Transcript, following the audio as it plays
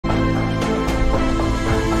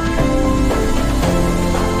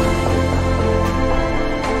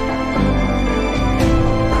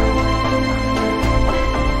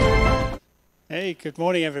Hey, good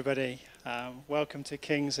morning, everybody. Welcome to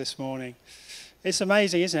Kings this morning. It's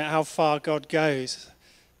amazing, isn't it, how far God goes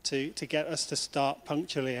to get us to start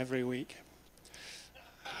punctually every week.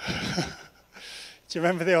 Do you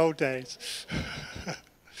remember the old days?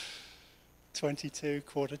 22,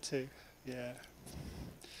 quarter to, yeah.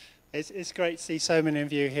 It's great to see so many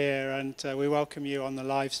of you here, and we welcome you on the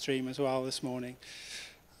live stream as well this morning.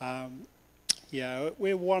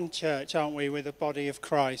 We're one church, aren't we? We're the body of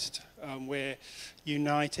Christ. We're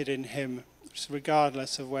united in him,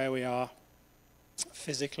 regardless of where we are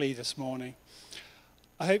physically this morning.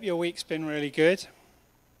 I hope your week's been really good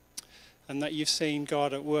and that you've seen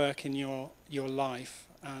God at work in your life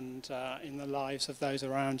and in the lives of those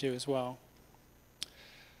around you as well.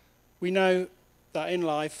 We know that in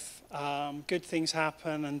life, good things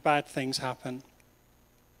happen and bad things happen.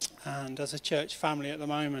 And as a church family at the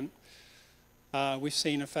moment, we've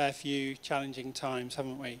seen a fair few challenging times,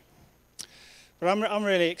 haven't we? But I'm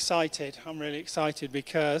really excited. I'm really excited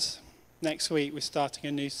because next week we're starting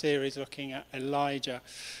a new series looking at Elijah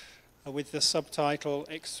with the subtitle,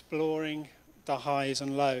 Exploring the Highs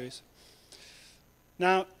and Lows.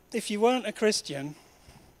 Now, if you weren't a Christian,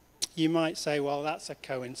 you might say, well, that's a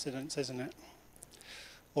coincidence, isn't it?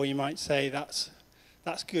 Or you might say that's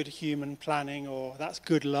good human planning, or that's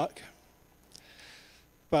good luck.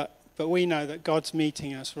 But we know that God's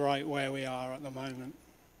meeting us right where we are at the moment,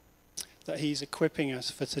 that he's equipping us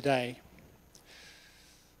for today.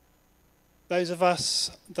 Those of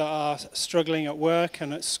us that are struggling at work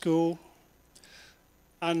and at school,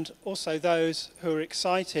 and also those who are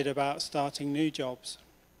excited about starting new jobs.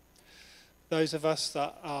 Those of us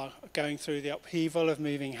that are going through the upheaval of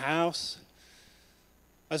moving house,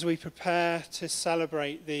 as we prepare to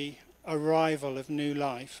celebrate the arrival of new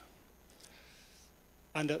life,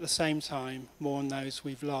 and at the same time mourn those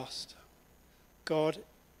we've lost. God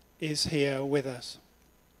is here with us,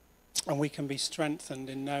 and we can be strengthened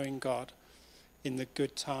in knowing God in the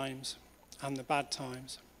good times and the bad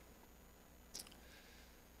times.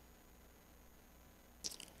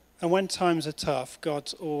 And when times are tough,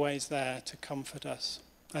 God's always there to comfort us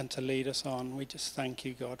and to lead us on. We just thank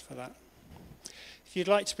you, God, for that. If you'd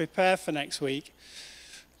like to prepare for next week,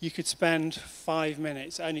 you could spend 5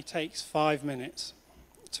 minutes. It only takes 5 minutes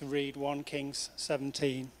to read 1 Kings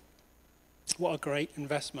 17. What a great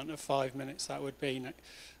investment of 5 minutes that would be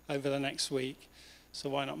over the next week. So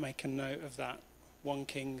why not make a note of that? 1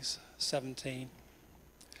 Kings 17.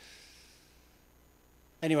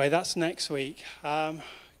 Anyway, that's next week. Can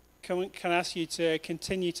I ask you to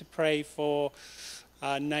continue to pray for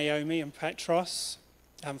Naomi and Petros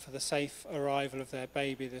and for the safe arrival of their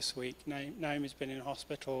baby this week. Naomi's been in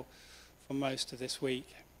hospital for most of this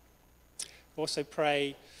week. Also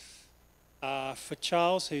pray for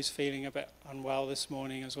Charles, who's feeling a bit unwell this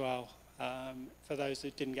morning as well. For those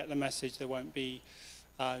that didn't get the message, there won't be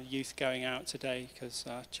youth going out today because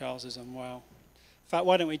Charles is unwell. In fact,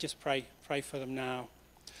 why don't we just pray for them now?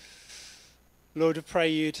 Lord, I pray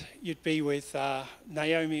you'd be with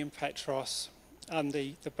Naomi and Petros and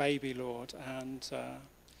the baby, Lord. And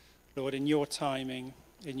Lord, in your timing,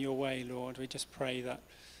 in your way, Lord, we just pray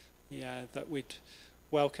that we'd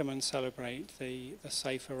welcome and celebrate the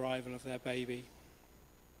safe arrival of their baby.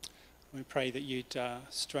 We pray that you'd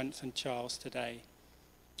strengthen Charles today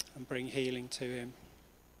and bring healing to him.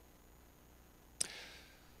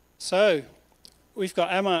 So, we've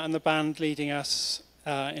got Emma and the band leading us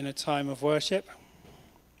in a time of worship.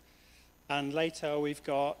 And later we've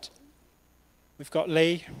got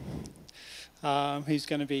Lee, who's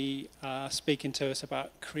going to be speaking to us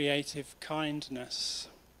about creative kindness.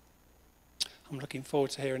 I'm looking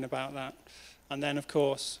forward to hearing about that. And then, of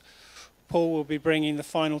course, Paul will be bringing the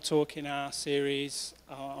final talk in our series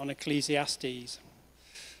on Ecclesiastes,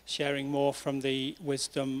 sharing more from the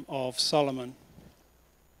wisdom of Solomon.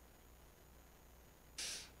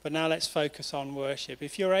 But now let's focus on worship.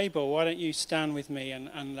 If you're able, why don't you stand with me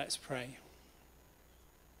and let's pray.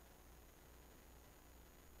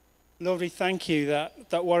 Lord, we thank you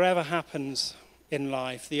that whatever happens in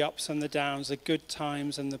life, the ups and the downs, the good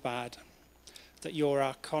times and the bad, that you're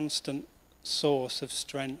our constant source of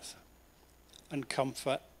strength and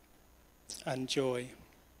comfort and joy.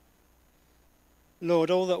 Lord,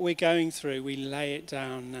 all that we're going through, we lay it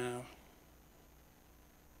down now.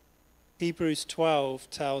 Hebrews 12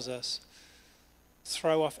 tells us,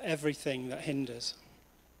 throw off everything that hinders,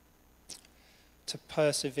 to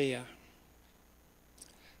persevere,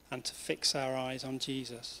 and to fix our eyes on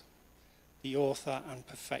Jesus, the author and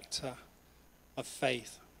perfecter of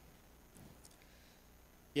faith.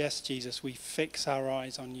 Yes, Jesus, we fix our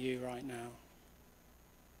eyes on you right now,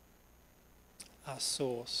 our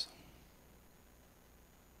source.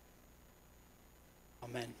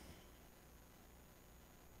 Amen.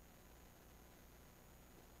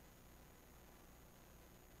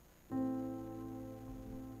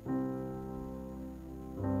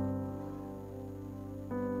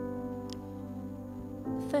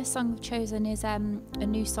 The first song I've chosen is a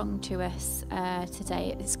new song to us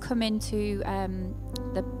today. It's come into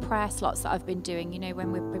the prayer slots that I've been doing. You know,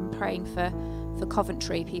 when we've been praying for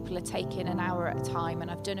Coventry, people are taking an hour at a time, and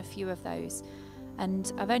I've done a few of those.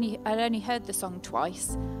 And I'd only heard the song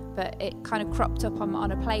twice, but it kind of cropped up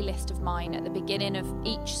on a playlist of mine at the beginning of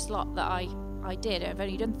each slot that I did. I've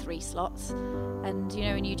only done 3 slots, and you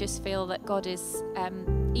know, and you just feel that God is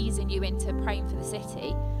easing you into praying for the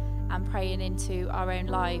city and praying into our own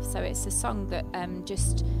lives. So it's a song that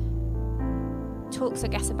just talks, I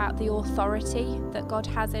guess, about the authority that God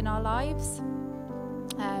has in our lives,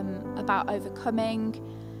 about overcoming,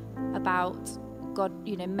 about God,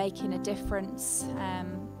 you know, making a difference,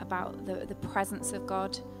 about the presence of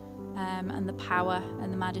God, and the power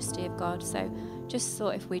and the majesty of God. So just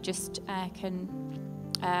thought if we just can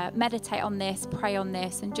meditate on this, pray on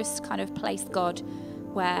this, and just kind of place God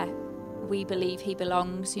where we believe he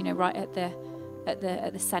belongs, you know, right at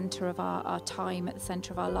the center of our time, at the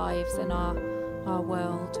center of our lives and our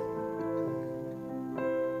world.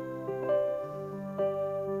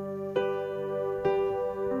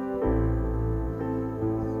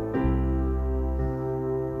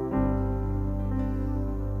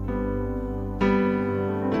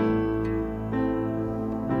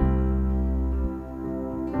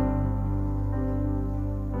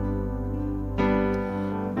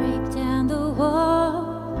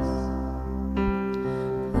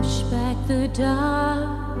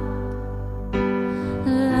 Dark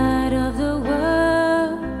light of the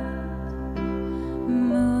world,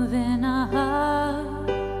 move in our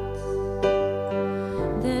hearts.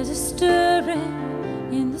 There's a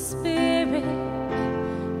stirring in the spirit,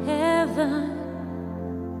 heaven,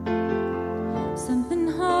 something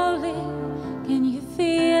holy. Can you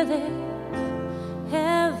feel it?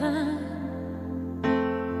 Heaven.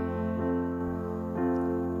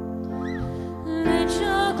 Let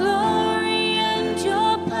your glory,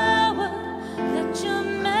 your power, let your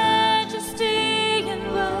majesty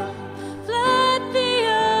and wealth flood the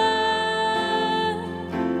earth,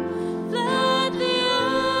 flood the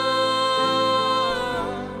earth.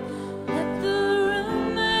 Let the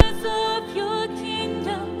rumors of your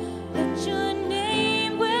kingdom, let your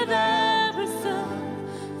name with every soul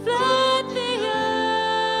flood the earth,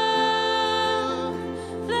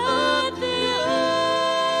 flood the earth.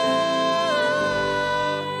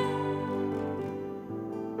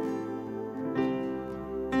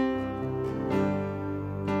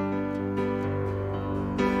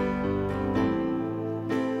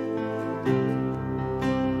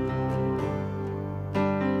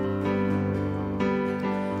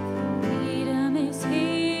 Freedom is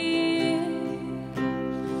here,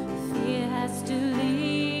 fear has to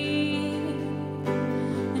leave,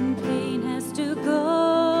 and pain has to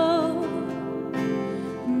go,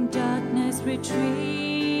 darkness retreat.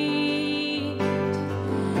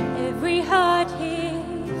 Every heart here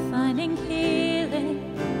finding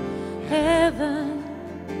healing, heaven.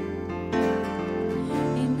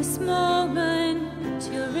 In this moment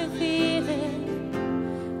you're revealing,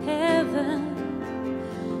 heaven.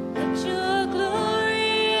 Let your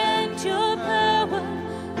glory and your power,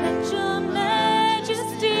 let your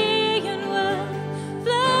majesty and wealth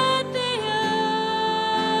flood the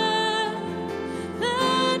earth,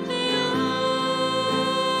 flood the earth.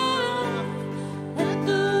 Let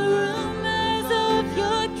the rumors of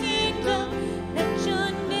your kingdom, let your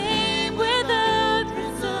name with every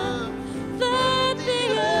soul flood the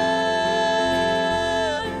earth,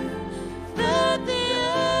 flood the earth.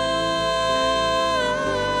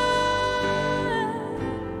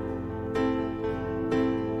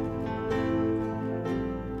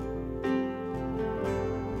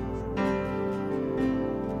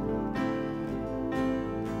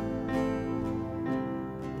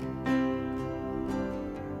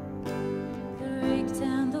 Break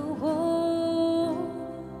down the walls,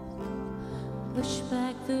 push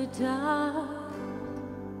back the dark,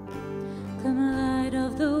 come light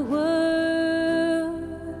of the world,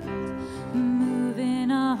 move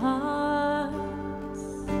in our hearts.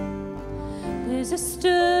 There's a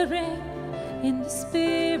stirring in the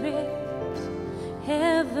spirit,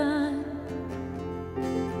 heaven,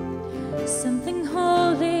 something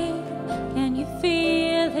holy. Can you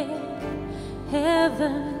feel it?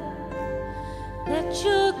 Heaven. Let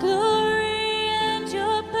your glory and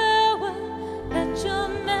your power, let your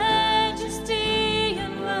majesty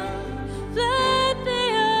and wealth flood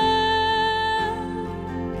the earth,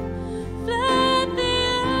 flood the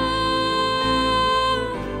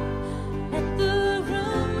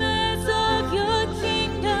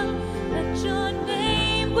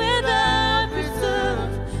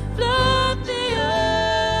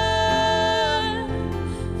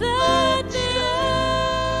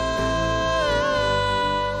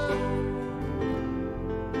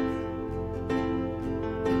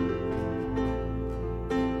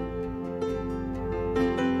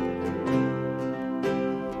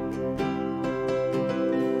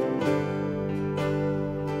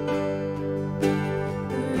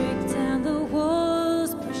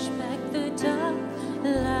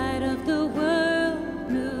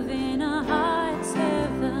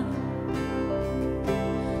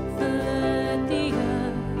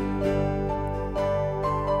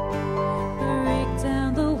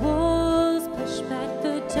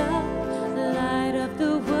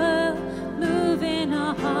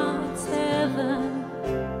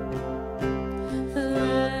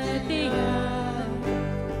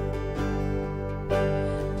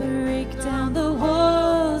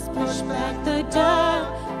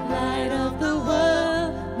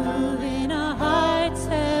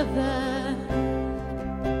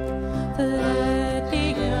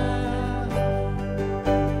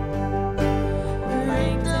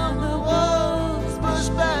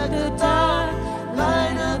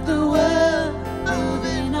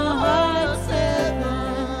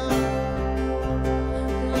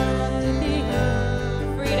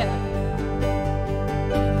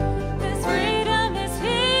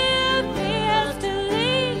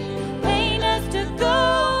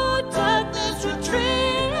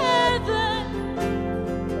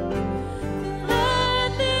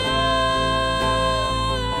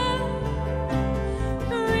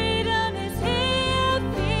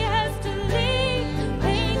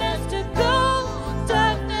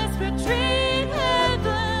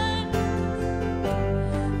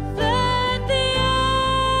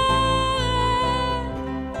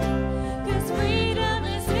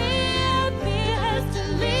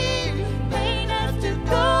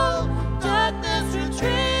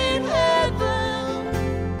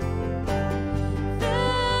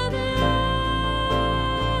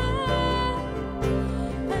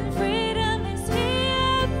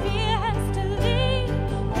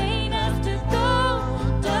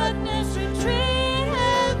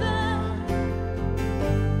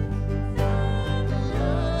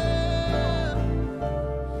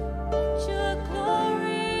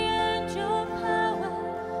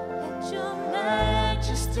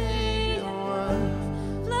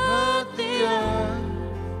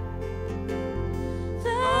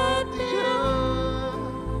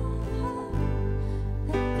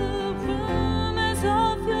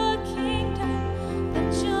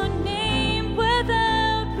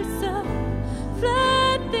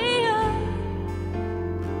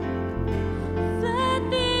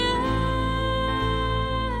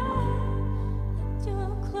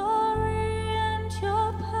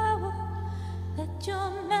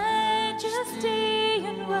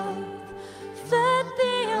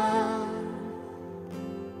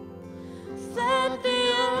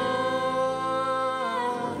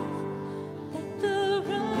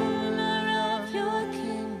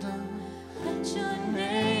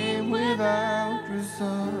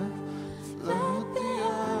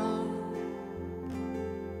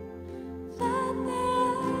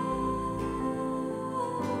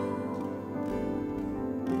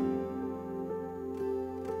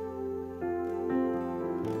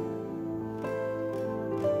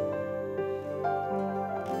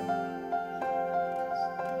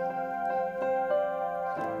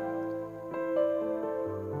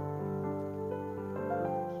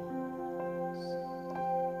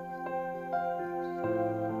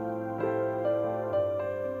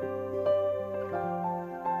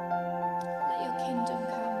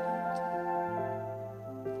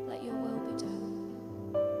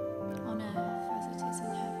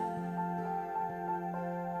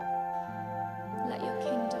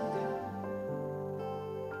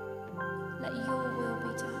Let your will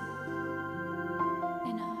be done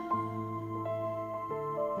in earth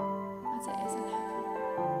as it is in heaven.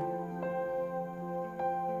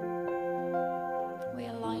 We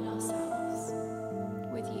align ourselves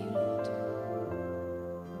with you, Lord.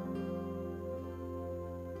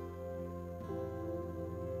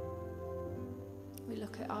 We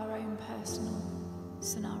look at our own personal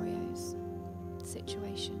scenarios,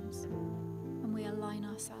 situations, and we align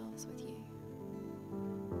ourselves with you.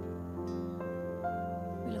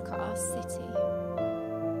 We look at our city,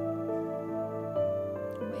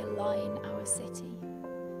 and we align our city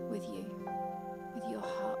with you, with your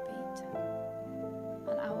heartbeat,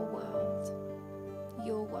 and our world,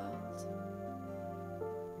 your world.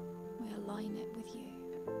 We align it with you.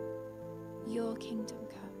 Your kingdom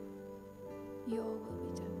come, your will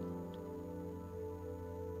be done, Lord.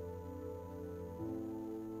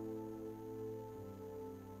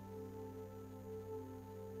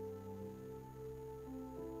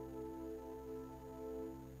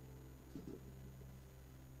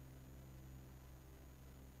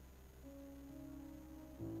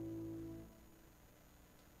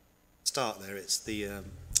 Start there.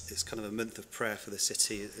 It's kind of a month of prayer for the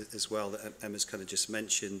city as well that Emma's kind of just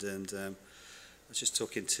mentioned, and I was just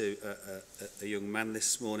talking to a young man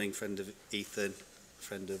this morning, friend of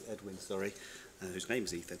Edwin, whose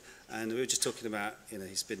name's Ethan, and we were just talking about,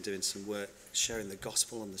 he's been doing some work sharing the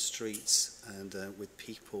gospel on the streets and with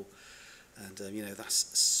people, and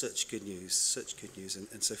that's such good news,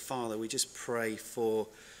 and so Father, we just pray for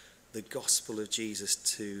the gospel of Jesus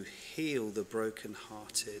to heal the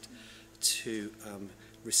brokenhearted, to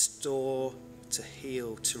restore, to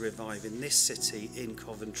heal, to revive in this city, in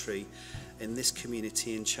Coventry, in this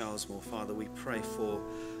community in Charlesmore. Father, we pray for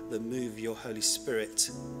the move of your Holy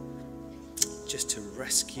Spirit just to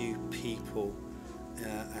rescue people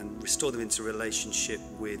and restore them into relationship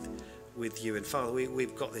with you. And Father,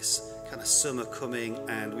 we've got this kind of summer coming,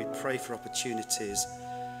 and we pray for opportunities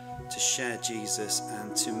to share Jesus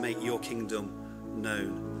and to make your kingdom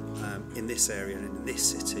known in this area and in this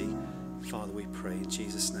city. Father, we pray in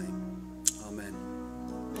Jesus' name. Amen.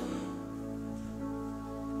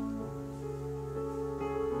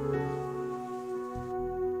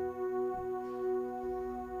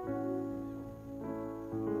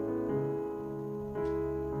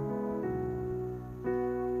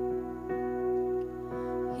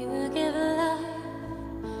 You give life,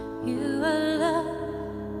 you are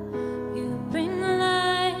love, you bring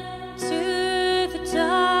light to the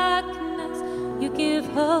darkness, you give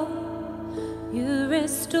hope, you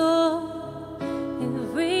restore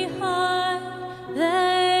every heart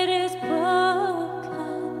that is broken.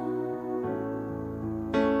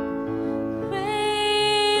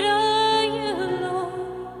 Great are you,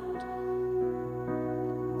 Lord.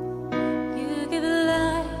 You give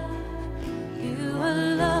life, you are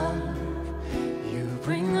love,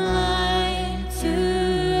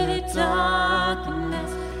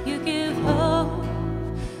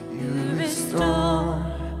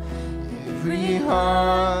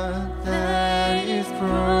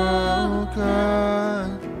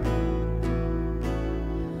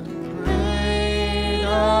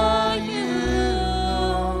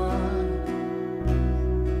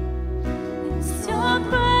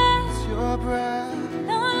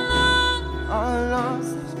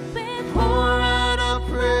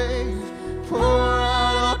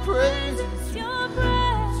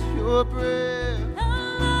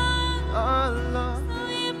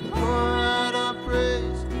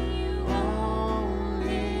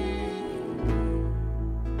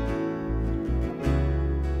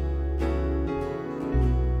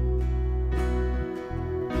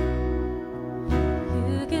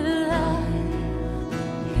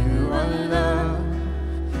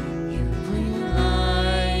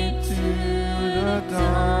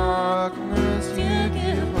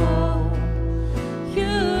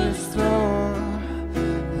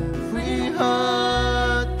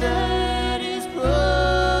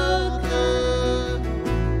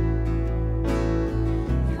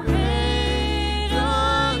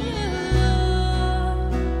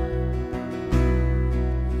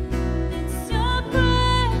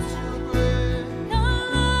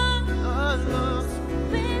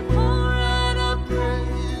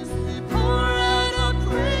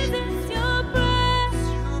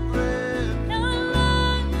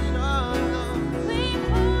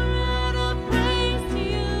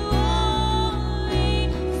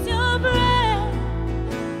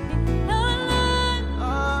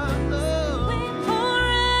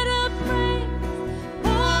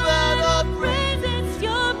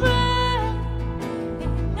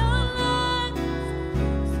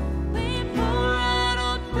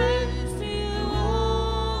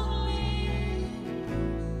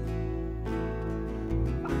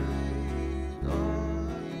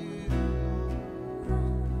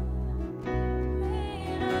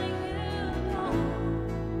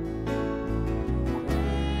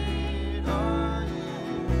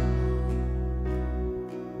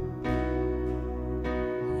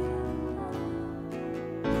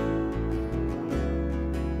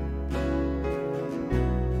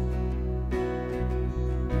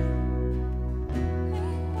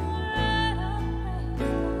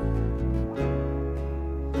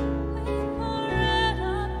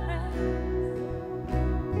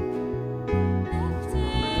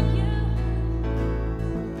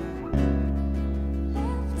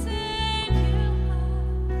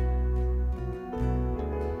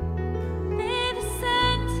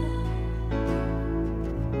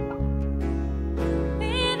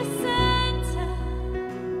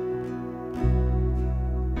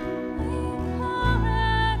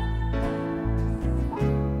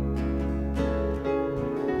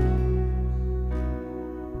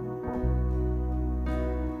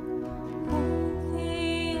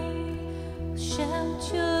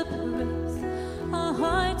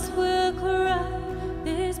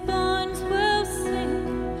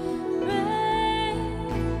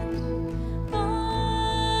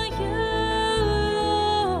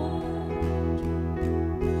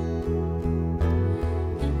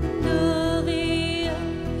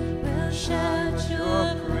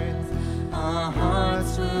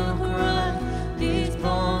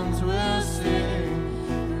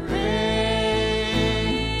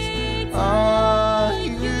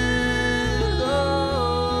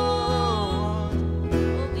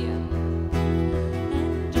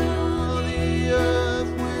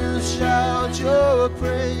 your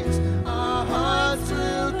praise. Our hearts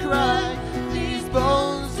will cry, these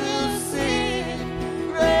bones will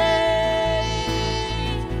sing. Great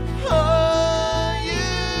are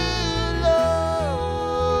you, Lord.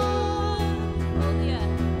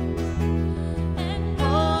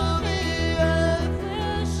 All the earth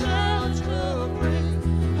will shout your praise.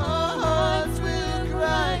 Our hearts will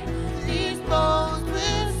cry, these bones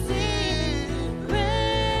will sing. Great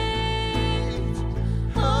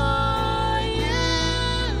are you,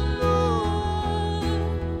 Lord.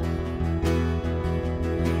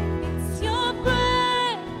 It's your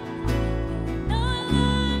breath in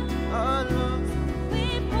our lungs. We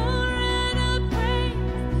pour out a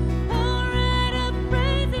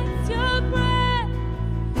praise. It's your breath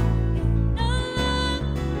in our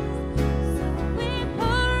lungs. So we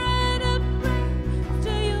pour out a praise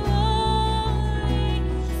to you only.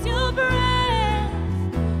 It's your breath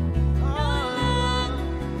in our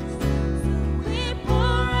lungs. So we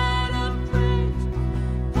pour out a praise.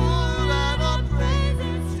 Pour out a praise.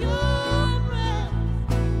 It's your breath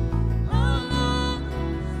in our lungs.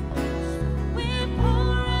 We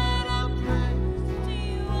pour out a praise to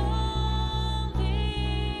you only.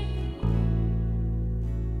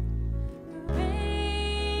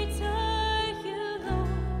 Great are you,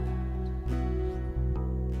 Lord.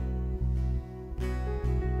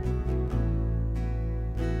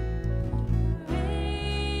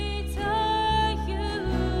 Great are you,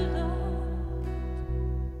 Lord.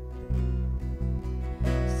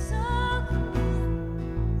 So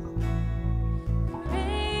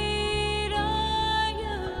great are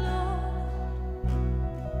you, Lord. Great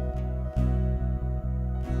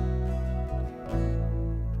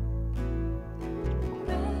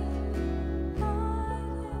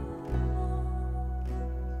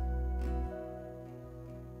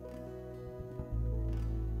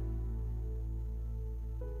are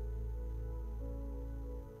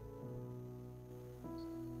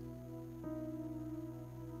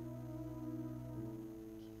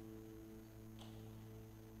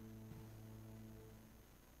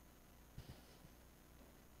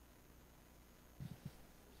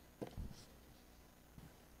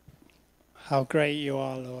How great you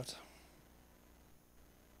are, Lord.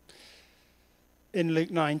 In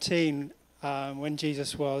Luke 19, when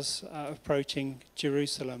Jesus was approaching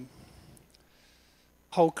Jerusalem,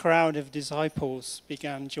 a whole crowd of disciples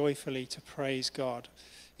began joyfully to praise God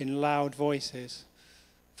in loud voices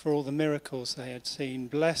for all the miracles they had seen.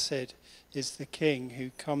 Blessed is the King who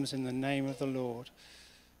comes in the name of the Lord.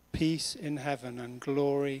 Peace in heaven and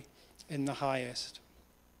glory in the highest.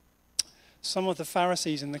 Some of the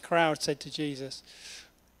Pharisees in the crowd said to Jesus,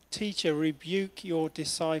 "Teacher, rebuke your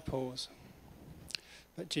disciples."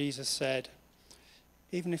 But Jesus said,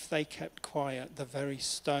 "Even if they kept quiet, the very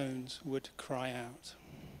stones would cry out."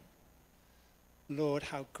 Lord,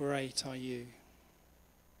 how great are you?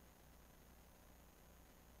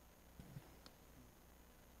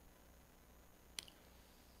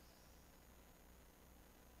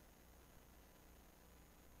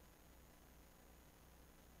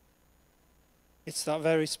 It's that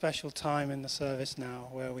very special time in the service now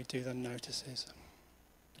where we do the notices.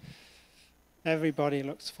 Everybody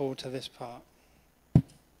looks forward to this part. I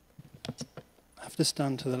have to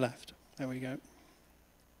stand to the left. There we go.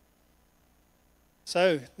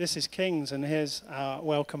 So, this is Kings, and here's our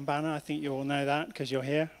welcome banner. I think you all know that because you're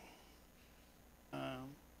here.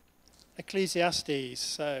 Ecclesiastes.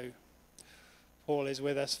 So, Paul is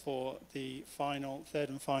with us for the third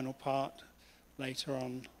and final part later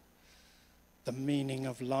on. The meaning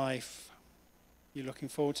of life. You looking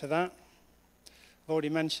forward to that? I've already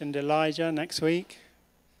mentioned Elijah next week,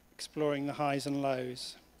 exploring the highs and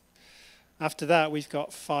lows. After that, we've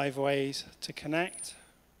got 5 ways to connect.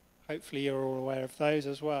 Hopefully you're all aware of those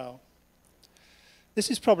as well.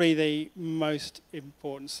 This is probably the most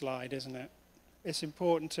important slide, isn't it? It's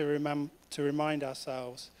important to remind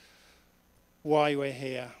ourselves why we're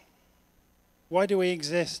here. Why do we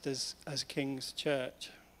exist as King's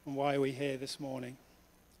Church? And why are we here this morning?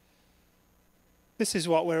 This is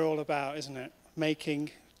what we're all about, isn't it? Making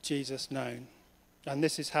Jesus known. And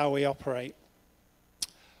this is how we operate.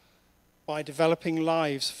 By developing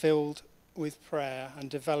lives filled with prayer and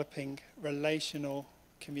developing relational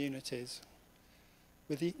communities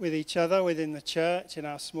with each other, within the church, in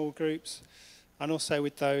our small groups, and also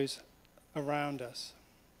with those around us.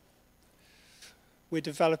 We're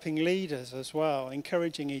developing leaders as well,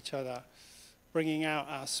 encouraging each other, bringing out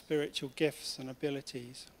our spiritual gifts and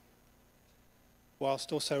abilities,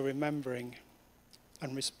 whilst also remembering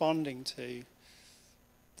and responding to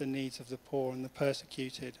the needs of the poor and the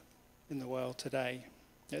persecuted in the world today.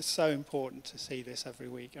 It's so important to see this every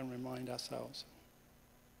week and remind ourselves.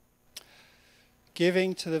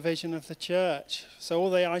 Giving to the vision of the church. So all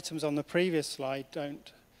the items on the previous slide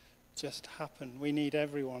don't just happen. We need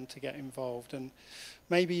everyone to get involved. And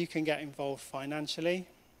maybe you can get involved financially.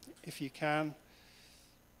 If you can,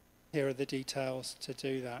 here are the details to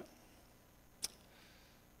do that.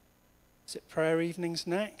 Is it prayer evenings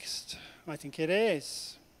next? I think it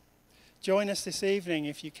is. Join us this evening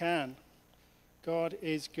if you can. God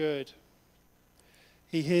is good.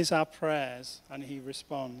 He hears our prayers and he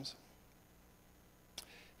responds.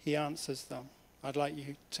 He answers them. I'd like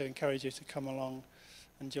you to encourage you to come along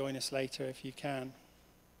and join us later if you can.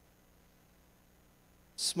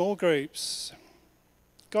 Small groups.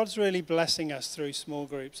 God's really blessing us through small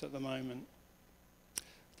groups at the moment.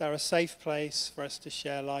 They're a safe place for us to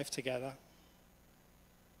share life together,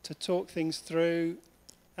 to talk things through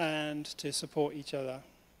and to support each other,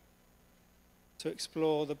 to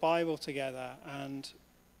explore the Bible together and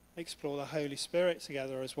explore the Holy Spirit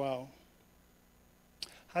together as well.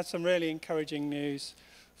 Had some really encouraging news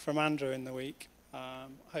from Andrew in the week.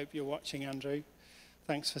 Hope you're watching, Andrew.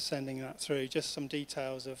 Thanks for sending that through. Just some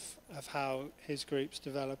details of how his group's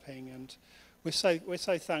developing, and we're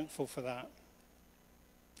so thankful for that.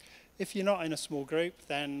 If you're not in a small group,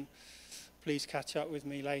 then please catch up with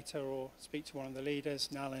me later or speak to one of the leaders,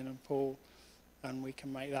 Nalin and Paul, and we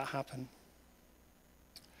can make that happen.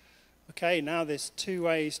 Okay, now there's 2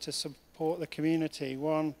 ways to support the community.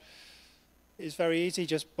 One is very easy,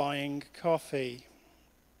 just buying coffee.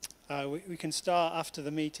 We can start after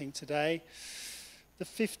the meeting today. The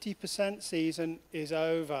 50% season is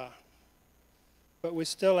over, but we're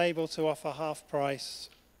still able to offer half-price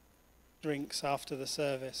drinks after the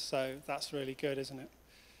service, so that's really good, isn't it?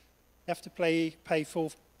 You have to pay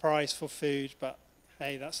full price for food, but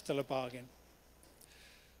hey, that's still a bargain.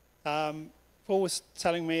 Paul was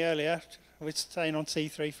telling me earlier, we're staying on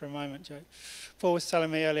T3 for a moment, Joe. Paul was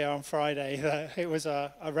telling me earlier on Friday that it was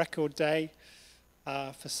a record day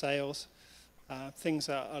for sales. Things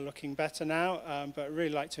are looking better now, but I'd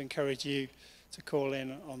really like to encourage you to call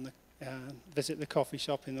in on the visit the coffee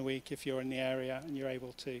shop in the week if you're in the area and you're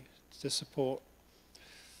able to support.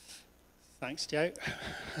 Thanks, Joe.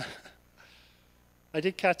 I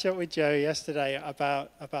did catch up with Joe yesterday about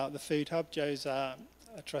the food hub. Joe's a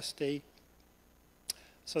trustee.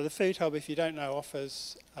 So the food hub, if you don't know,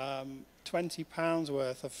 offers £20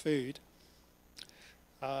 worth of food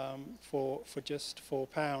for just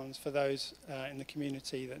 £4 for those in the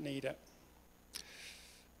community that need it.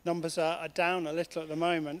 Numbers are down a little at the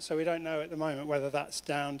moment, so we don't know at the moment whether that's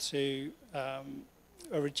down to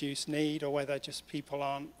a reduced need or whether just people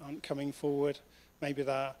aren't coming forward. Maybe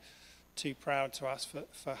they're too proud to ask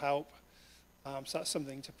for help. So that's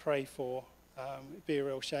something to pray for. It'd be a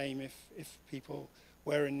real shame if people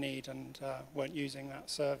were in need and weren't using that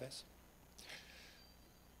service.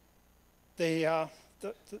 The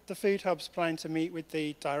food hub's planning to meet with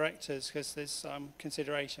the directors because there's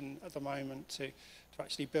consideration at the moment to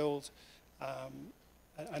actually build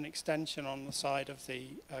an extension on the side of the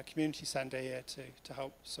community centre here to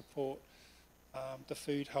help support the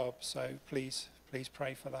food hub. So please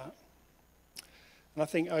pray for that. And I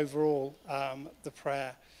think overall the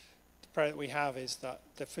prayer that we have is that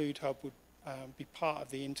the food hub would be part of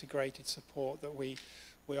the integrated support that we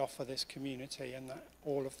offer this community, and that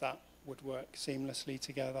all of that would work seamlessly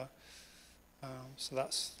together. So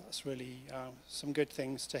that's really some good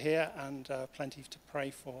things to hear and plenty to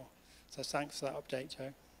pray for. So thanks for that update,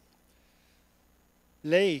 Joe.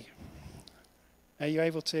 Lee, are you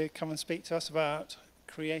able to come and speak to us about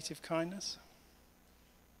creative kindness?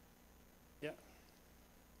 Yeah.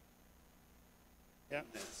 Yeah.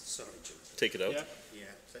 No, sorry, Jim. Take it out. Yeah.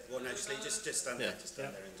 Yeah. Well, no, just stand there. Just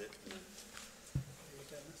stand there and do it.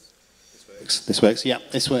 This works. Yeah,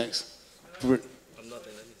 this works. I'm not doing anything.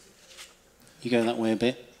 You go that way a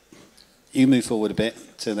bit. You move forward a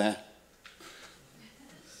bit to there.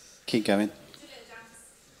 Keep going.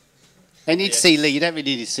 I need to see Lee. You don't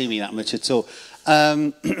really need to see me that much at all.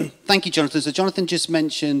 Thank you, Jonathan. So Jonathan just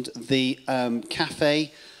mentioned the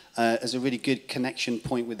cafe as a really good connection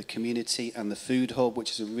point with the community, and the food hub,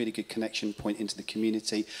 which is a really good connection point into the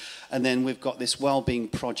community. And then we've got this wellbeing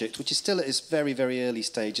project, which is still at its very, very early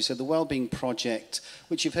stages. So the wellbeing project,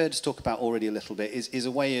 which you've heard us talk about already a little bit, is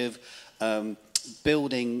a way of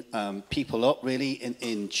building people up really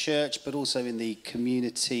in church, but also in the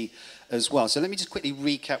community as well. So let me just quickly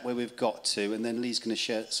recap where we've got to, and then Lee's going to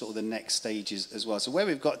share sort of the next stages as well. So where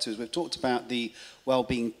we've got to is we've talked about the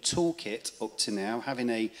wellbeing toolkit up to now, having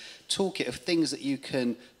a toolkit of things that you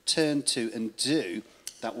can turn to and do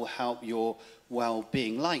that will help your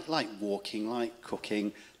well-being, like walking, like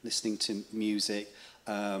cooking, listening to music.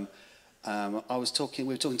 We were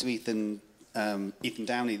talking to Ethan Ethan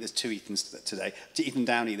Downey. There's two Ethans today. To Ethan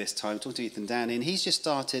Downey this time. Talking to Ethan Downey, and he's just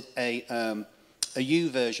started a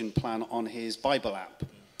YouVersion plan on his Bible app.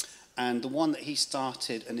 And the one that he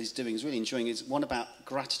started and is doing, is really enjoying, is one about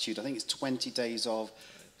gratitude. I think it's 20 days of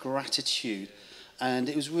gratitude. And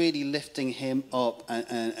it was really lifting him up.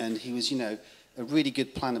 And he was, a really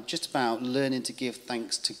good plan of just about learning to give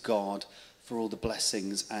thanks to God for all the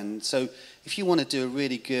blessings. And so if you want to do a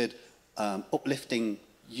really good uplifting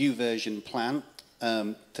YouVersion plan,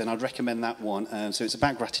 then I'd recommend that one. So it's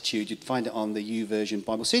about gratitude. You'd find it on the YouVersion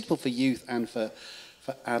Bible, suitable for youth and for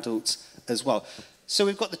adults as well. So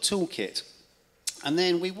we've got the toolkit, and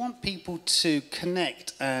then we want people to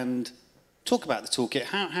connect and talk about the toolkit.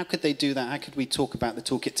 How could they do that? How could we talk about the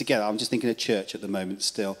toolkit together? I'm just thinking of church at the moment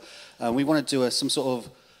still. We want to do some sort of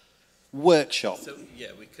workshop. So,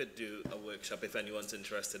 yeah, we could do a workshop. If anyone's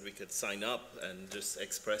interested, we could sign up and just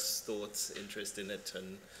express thoughts, interest in it,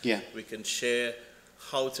 and we can share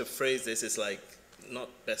how to phrase this. It's like not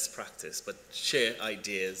best practice, but share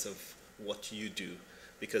ideas of what you do,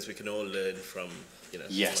 because we can all learn from from one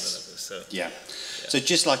another. So So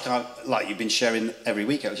just like you've been sharing every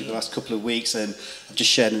week, actually, the last couple of weeks, and I've just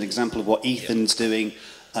shared an example of what Ethan's doing.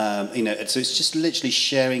 So it's just literally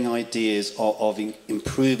sharing ideas of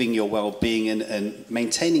improving your well-being and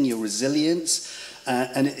maintaining your resilience.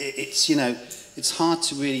 And it's hard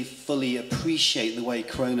to really fully appreciate the way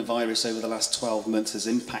coronavirus over the last 12 months has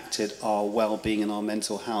impacted our well-being and our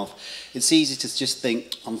mental health. It's easy to just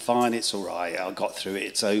think, I'm fine, it's all right, I got through it,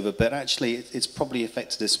 it's over. But actually, it's probably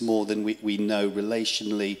affected us more than we know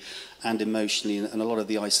relationally and emotionally. And a lot of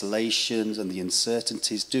the isolations and the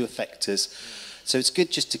uncertainties do affect us. So it's good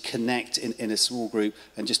just to connect in a small group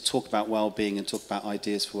and just talk about well-being and talk about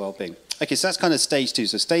ideas for well-being. Okay, so that's kind of stage 2.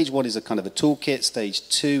 So stage 1 is a kind of a toolkit. Stage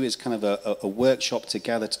 2 is kind of a workshop to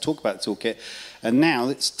gather to talk about the toolkit. And now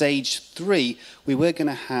at stage 3, we were going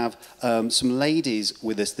to have some ladies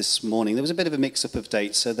with us this morning. There was a bit of a mix-up of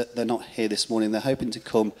dates, so that they're not here this morning. They're hoping to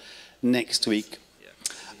come next week.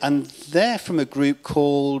 And they're from a group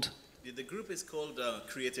called... The group is called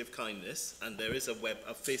Creative Kindness, and there is a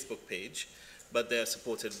Facebook page, but they're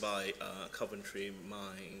supported by Coventry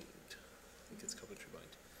Mind. I think it's Coventry Mind.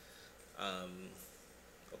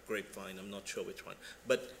 Or Grapevine, I'm not sure which one.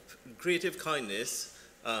 But Creative Kindness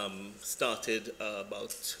started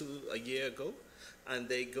about a year ago, and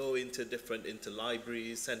they go into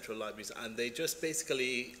libraries, central libraries, and they just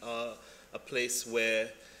basically are a place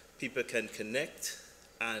where people can connect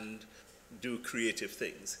and do creative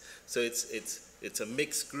things. So it's a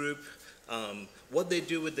mixed group. What they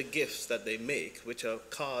do with the gifts that they make, which are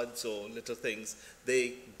cards or little things,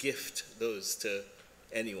 they gift those to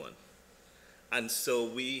anyone. And so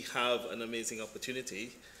we have an amazing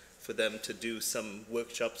opportunity for them to do some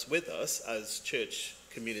workshops with us as church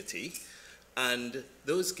community. And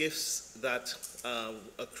those gifts that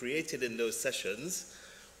are created in those sessions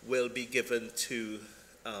will be given to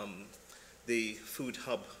the Food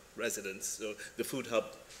Hub residents, so the Food Hub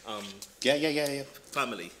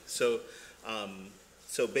family.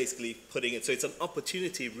 So basically putting it, so it's an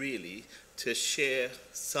opportunity really to share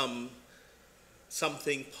something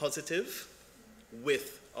positive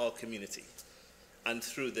with our community. And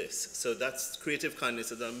through this, so that's Creative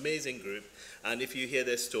Kindness. It's an amazing group, and if you hear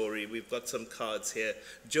their story, we've got some cards here.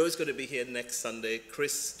 Joe's going to be here next Sunday.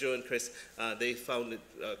 Joe and Chris,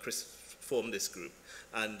 Chris formed this group,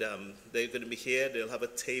 and they're going to be here. They'll have a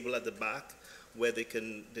table at the back where they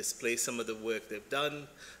can display some of the work they've done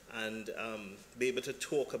and be able to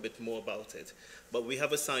talk a bit more about it. But we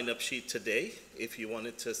have a sign-up sheet today if you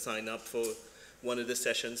wanted to sign up for one of the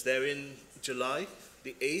sessions. They're in July,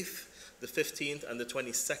 the 8th, the 15th, and the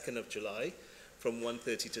 22nd of July from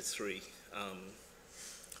 1:30 to 3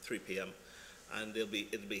 p.m. And it'll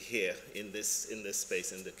be here in this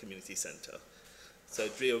space in the community center. So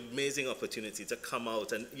it'll be an amazing opportunity to come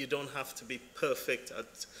out, and you don't have to be perfect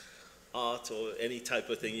at art or any type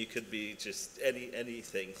of thing. You could be just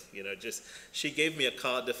anything, just, she gave me a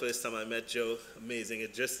card the first time I met Joe. Amazing.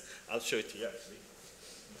 I'll show it to you actually.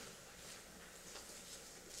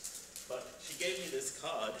 But she gave me this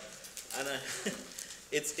card, and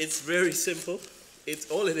it's very simple.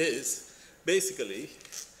 It's all it is. Basically,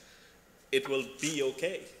 it will be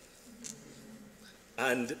okay.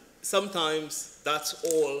 And sometimes that's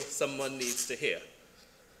all someone needs to hear.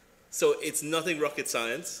 So it's nothing rocket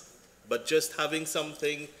science, but just having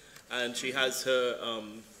something, and she has her,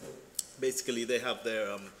 basically they have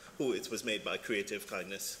their, it was made by Creative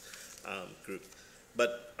Kindness group.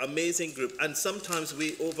 But amazing group, and sometimes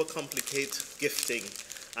we overcomplicate gifting,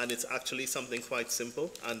 and it's actually something quite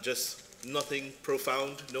simple, and just nothing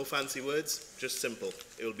profound, no fancy words, just simple.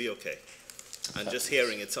 It will be okay. And just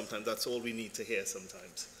hearing it sometimes, that's all we need to hear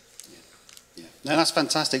sometimes. Yeah. No, that's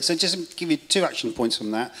fantastic. So just to give you 2 action points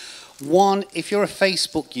from that. One, if you're a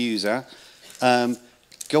Facebook user,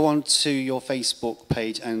 go on to your Facebook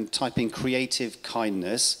page and type in creative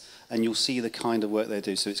kindness, and you'll see the kind of work they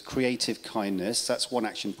do. So it's creative kindness. That's one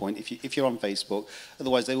action point if you're on Facebook.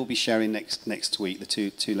 Otherwise, they will be sharing next week. The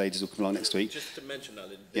two ladies will come along next week. Just to mention,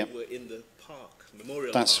 Alan, they were in the park,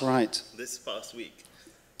 Memorial That's Park, right. this past week.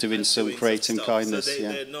 Doing some creative kindness. So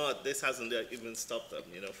they're not, this hasn't even stopped them,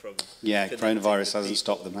 from... Yeah, coronavirus hasn't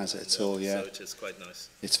stopped them, has it, at all, yeah. So it is quite nice.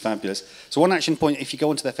 It's fabulous. So one action point, if you go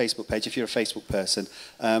onto their Facebook page, if you're a Facebook person.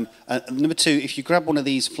 Number 2, if you grab one of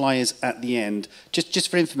these flyers at the end, just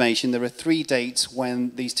for information, there are 3 dates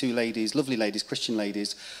when these 2 ladies, lovely ladies, Christian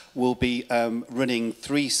ladies, will be running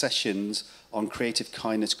 3 sessions on creative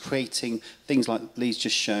kindness, creating things like Lee's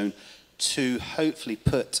just shown, to hopefully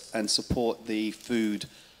put and support the food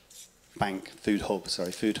hub. So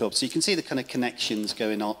you can see the kind of connections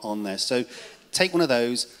going on there. So take one of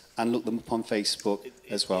those and look them up on Facebook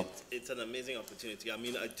as well. It's an amazing opportunity. I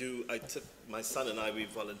mean, my son and I, we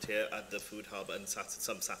volunteer at the food hub on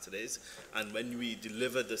some Saturdays, and when we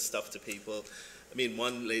deliver the stuff to people, I mean,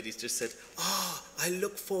 one lady just said, I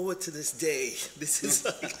look forward to this day. This is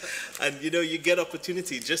like, and you get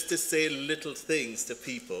opportunity just to say little things to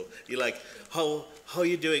people. You're like, how are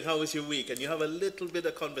you doing? How was your week? And you have a little bit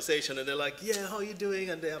of conversation, and they're like, yeah, how are you doing?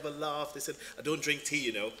 And they have a laugh. They said, I don't drink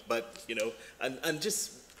tea, but, and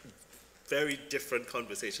just very different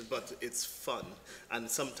conversations, but it's fun. And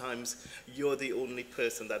sometimes you're the only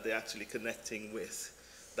person that they're actually connecting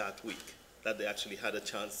with that week, that they actually had a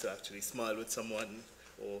chance to actually smile with someone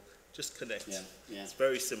or just connect. Yeah. It's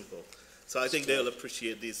very simple. So I think they'll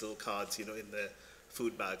appreciate these little cards, in their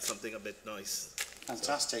food bag, something a bit nice.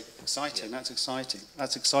 Fantastic. Exciting. Yeah.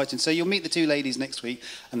 That's exciting. So you'll meet the 2 ladies next week,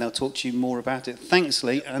 and they'll talk to you more about it. Thanks,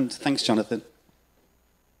 Lee, and thanks, Jonathan.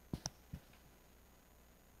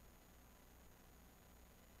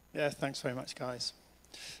 Yeah, thanks very much, guys.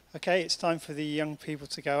 Okay, it's time for the young people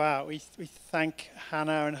to go out. We thank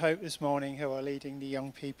Hannah and Hope this morning, who are leading the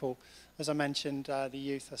young people. As I mentioned, the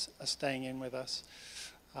youth are staying in with us.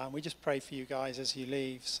 We just pray for you guys as you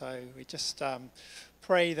leave. So we just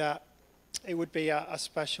pray that it would be a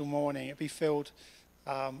special morning. It'd be filled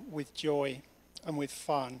with joy and with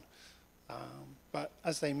fun. But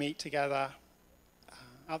as they meet together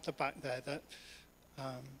at the back there, that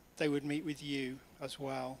they would meet with you as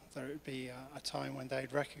well. There would be a time when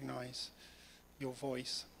they'd recognize your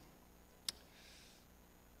voice.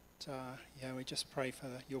 We just pray for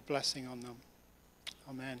your blessing on them.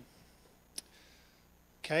 Amen.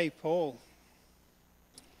 Okay, Paul.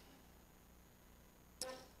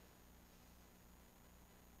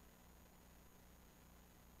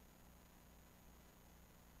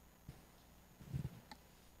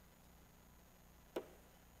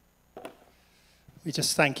 We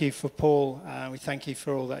just thank you for Paul. We thank you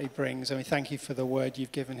for all that he brings, and we thank you for the word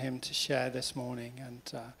you've given him to share this morning,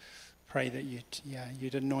 and pray that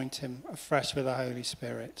you'd anoint him afresh with the Holy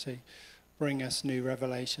Spirit to bring us new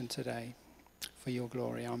revelation today for your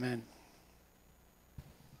glory. Amen.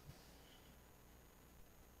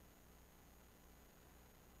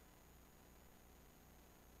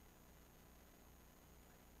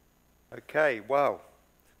 Okay, well,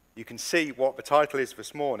 you can see what the title is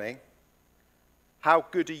this morning. How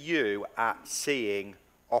good are you at seeing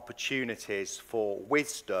opportunities for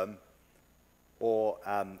wisdom or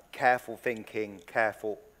careful thinking,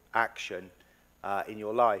 careful action in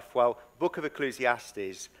your life? Well, the book of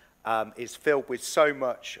Ecclesiastes is filled with so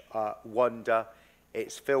much wonder.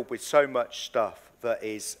 It's filled with so much stuff that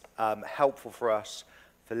is helpful for us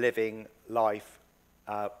for living life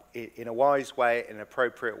in a wise way, in an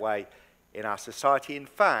appropriate way in our society. In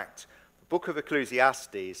fact, the book of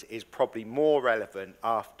Ecclesiastes is probably more relevant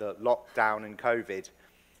after lockdown and COVID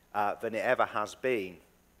than it ever has been.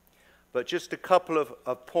 But just a couple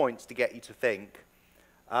of points to get you to think.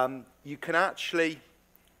 You can actually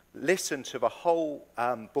listen to the whole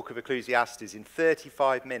book of Ecclesiastes in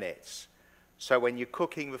 35 minutes. So when you're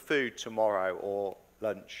cooking the food tomorrow or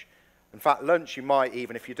lunch, in fact, lunch you might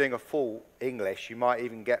even, if you're doing a full English, you might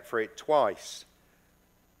even get through it twice.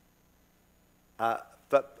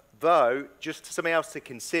 But though, just something else to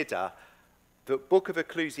consider, the book of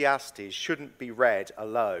Ecclesiastes shouldn't be read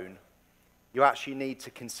alone. You actually need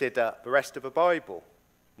to consider the rest of the Bible.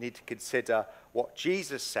 You need to consider what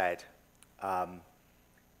Jesus said,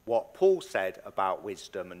 what Paul said about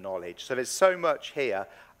wisdom and knowledge. So there's so much here,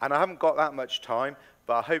 and I haven't got that much time,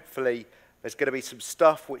 but hopefully there's going to be some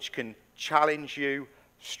stuff which can challenge you,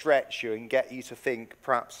 stretch you, and get you to think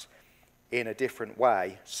perhaps in a different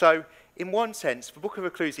way. So in one sense, the book of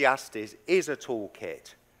Ecclesiastes is a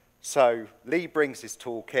toolkit. So Lee brings his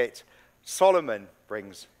toolkit. Solomon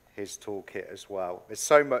brings his toolkit as well. There's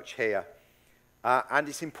so much here. And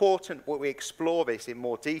it's important that we explore this in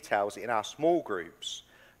more details in our small groups.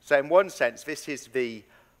 So in one sense, this is the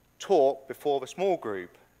talk before the small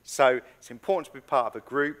group. So it's important to be part of a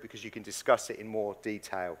group because you can discuss it in more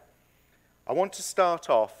detail. I want to start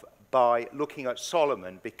off by looking at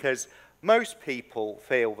Solomon because most people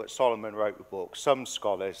feel that Solomon wrote the book. Some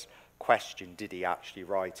scholars question, did he actually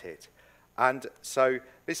write it? And so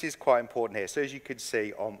this is quite important here. So as you can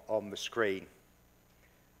see on the screen.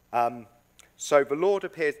 So the Lord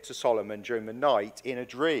appeared to Solomon during the night in a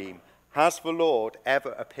dream. Has the Lord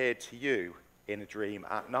ever appeared to you in a dream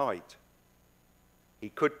at night? He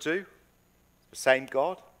could do. The same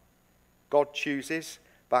God. God chooses.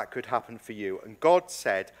 That could happen for you. And God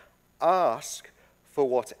said, ask for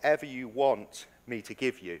whatever you want me to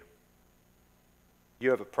give you.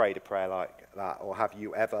 You ever prayed a prayer like that? Or have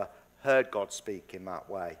you ever heard God speak in that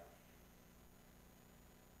way?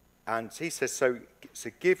 And he says, so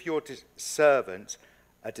give your servant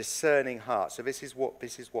a discerning heart. So this is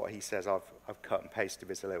what he says. I've cut and pasted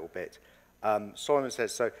this a little bit. Solomon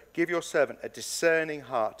says, so give your servant a discerning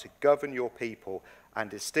heart to govern your people and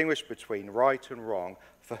distinguish between right and wrong.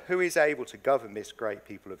 For who is able to govern this great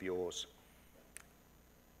people of yours?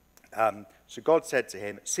 So God said to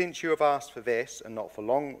him, since you have asked for this and not for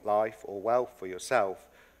long life or wealth for yourself,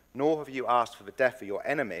 nor have you asked for the death of your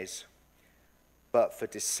enemies, but for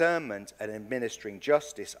discernment and administering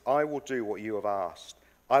justice, I will do what you have asked.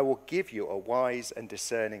 I will give you a wise and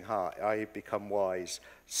discerning heart. I have become wise,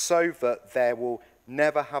 so that there will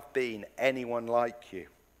never have been anyone like you.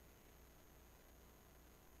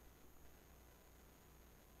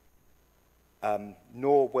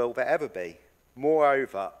 Nor will there ever be.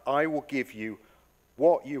 Moreover, I will give you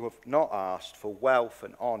what you have not asked for wealth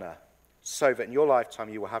and honor, so that in your lifetime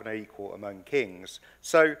you will have no equal among kings.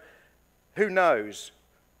 So, who knows?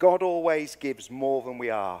 God always gives more than we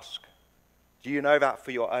ask. Do you know that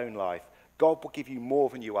for your own life? God will give you more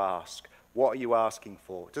than you ask. What are you asking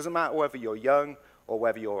for? It doesn't matter whether you're young or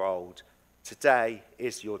whether you're old. Today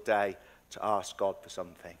is your day to ask God for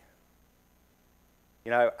something.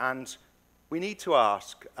 You know, and we need to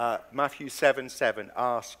ask. Matthew 7:7,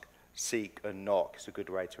 ask, seek, and knock. It's a good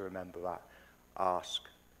way to remember that. Ask.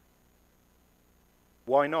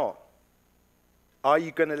 Why not? Are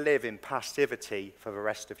you going to live in passivity for the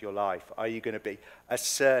rest of your life? Are you going to be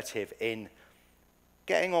assertive in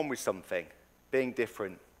getting on with something, being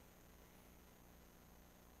different?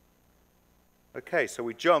 Okay, so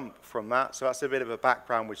we jump from that. So that's a bit of a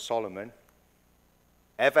background with Solomon.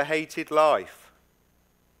 Ever hated life?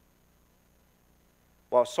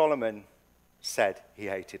 Well, Solomon said he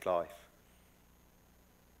hated life.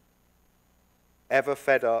 Ever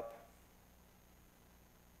fed up?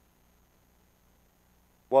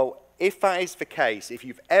 Well, if that is the case, if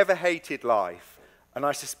you've ever hated life, and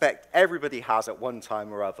I suspect everybody has at one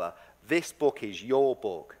time or other, this book is your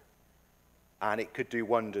book, and it could do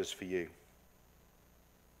wonders for you.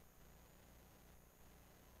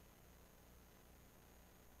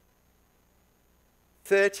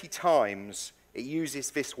 "30 times it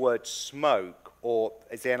uses this word smoke, or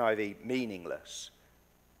as the NIV, meaningless.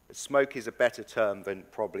 Smoke is a better term than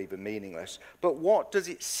probably the meaningless. But what does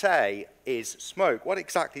it say is smoke? What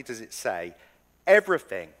exactly does it say?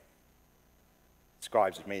 Everything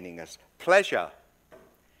describes as meaningless. Pleasure.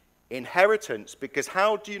 Inheritance, because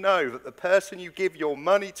how do you know that the person you give your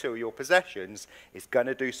money to, your possessions, is going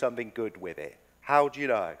to do something good with it? How do you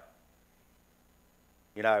know?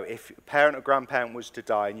 You know, if a parent or grandparent was to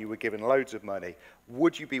die and you were given loads of money,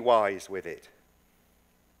 would you be wise with it?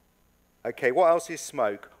 Okay, what else is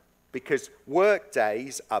smoke? Because work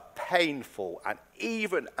days are painful, and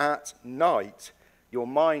even at night, your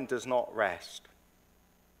mind does not rest.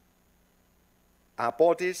 Our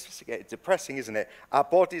bodies, it's getting depressing, isn't it? Our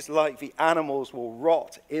bodies, like the animals, will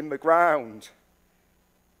rot in the ground.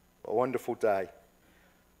 What a wonderful day.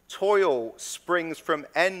 Toil springs from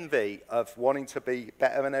envy of wanting to be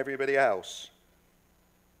better than everybody else.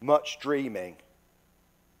 Much dreaming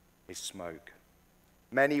is smoke.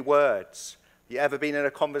 Many words. You ever been in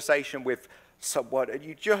a conversation with someone and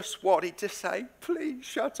you just wanted to say, please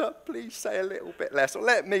shut up, please say a little bit less, or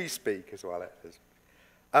let me speak as well.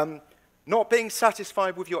 Not being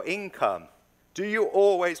satisfied with your income. Do you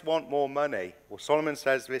always want more money? Well, Solomon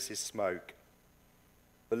says this is smoke.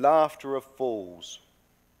 The laughter of fools.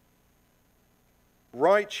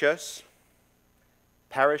 Righteous,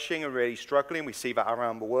 perishing and really struggling. We see that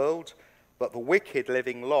around the world. But the wicked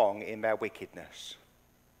living long in their wickedness.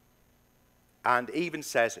 and even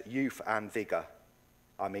says youth and vigour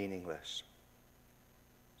are meaningless.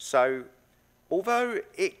 So, although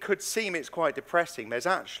it could seem it's quite depressing, there's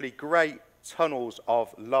actually great tunnels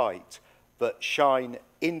of light that shine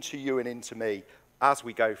into you and into me as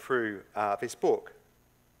we go through this book.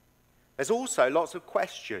 There's also lots of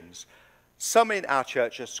questions. Some in our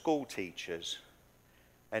church are school teachers.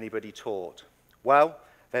 Anybody taught? Well,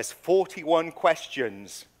 there's 41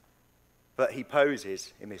 questions that he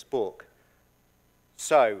poses in this book.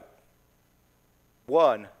 So,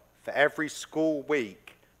 1 for every school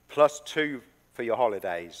week, plus 2 for your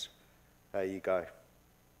holidays. There you go.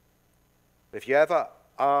 If you ever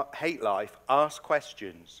hate life, ask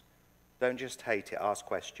questions. Don't just hate it, ask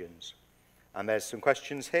questions. And there's some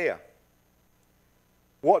questions here.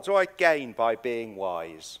 What do I gain by being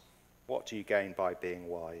wise? What do you gain by being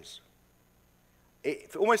wise?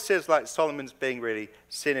 It almost feels like Solomon's being really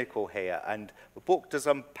cynical here, and the book does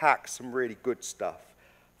unpack some really good stuff.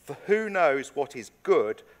 For who knows what is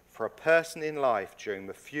good for a person in life during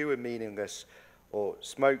the few and meaningless or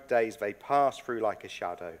smoke days they pass through like a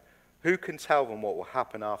shadow? Who can tell them what will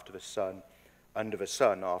happen after the sun, under the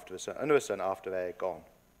sun, after they're gone?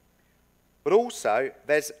 But also,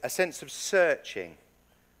 there's a sense of searching.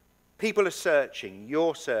 People are searching,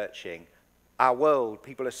 you're searching, our world,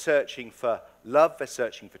 people are searching for love, they're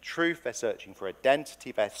searching for truth, they're searching for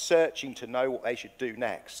identity, they're searching to know what they should do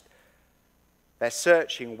next. They're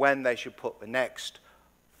searching when they should put the next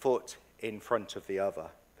foot in front of the other.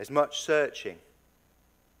 There's much searching.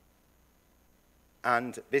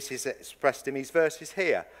 And this is expressed in these verses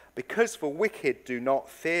here. Because the wicked do not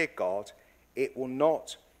fear God, it will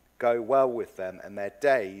not go well with them, and their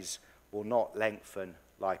days will not lengthen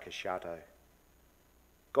like a shadow.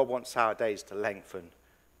 God wants our days to lengthen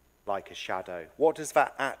like a shadow. What does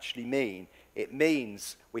that actually mean? It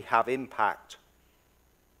means we have impact.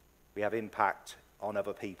 We have impact on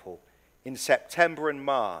other people. In September and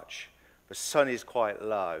March, the sun is quite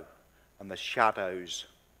low and the shadows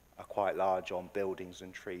are quite large on buildings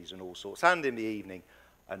and trees and all sorts, and in the evening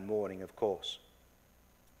and morning, of course.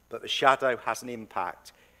 But the shadow has an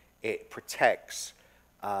impact. It protects,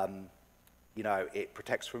 it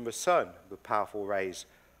protects from the sun, the powerful rays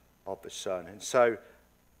of the sun. And so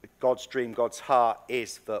God's dream, God's heart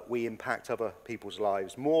is that we impact other people's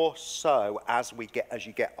lives, more so as you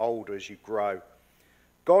get older, as you grow.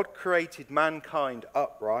 God created mankind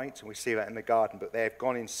upright, and we see that in the garden, but they have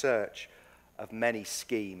gone in search of many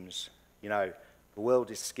schemes. The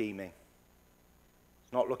world is scheming.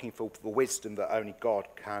 It's not looking for the wisdom that only God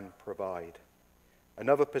can provide.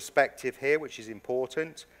 Another perspective here, which is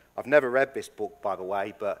important. I've never read this book, by the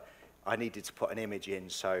way, but I needed to put an image in,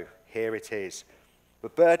 so here it is. The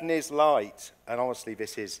burden is light, and honestly,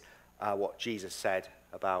 this is what Jesus said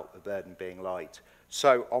about the burden being light.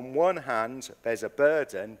 So, on one hand, there's a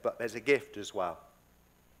burden, but there's a gift as well.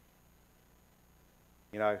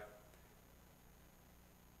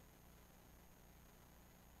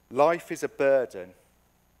 Life is a burden.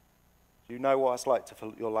 You know what it's like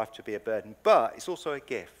for your life to be a burden, but it's also a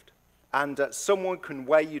gift. And someone can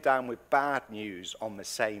weigh you down with bad news on the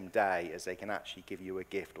same day as they can actually give you a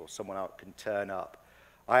gift, or someone else can turn up.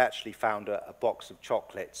 I actually found a box of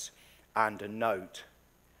chocolates and a note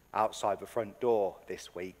outside the front door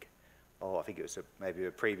this week, or I think it was maybe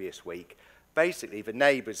the previous week. Basically, the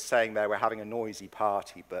neighbours saying they were having a noisy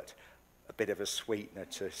party, but a bit of a sweetener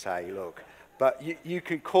to say, look, but you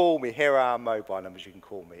can call me, here are our mobile numbers, you can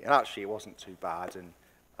call me. And actually, it wasn't too bad, and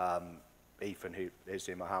Ethan, who lives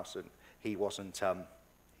in my house, and he wasn't,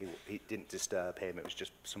 he didn't disturb him. It was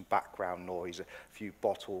just some background noise, a few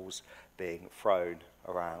bottles being thrown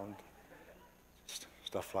around,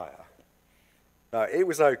 stuff like that. No, it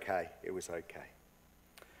was okay. It was okay.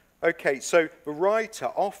 Okay, so the writer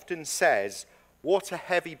often says, what a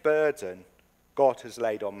heavy burden God has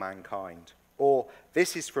laid on mankind. Or,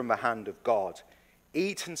 this is from the hand of God.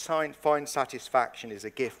 Eat and find satisfaction is a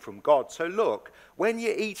gift from God. So look, when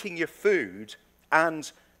you're eating your food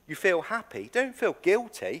and you feel happy, don't feel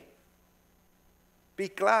guilty. Be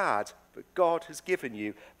glad that God has given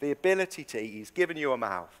you the ability to eat. He's given you a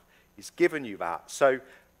mouth. He's given you that. So,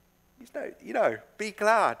 be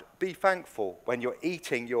glad, be thankful when you're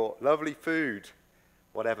eating your lovely food,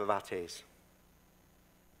 whatever that is.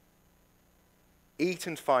 Eat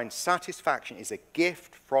and find satisfaction is a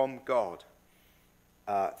gift from God.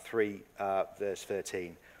 3 verse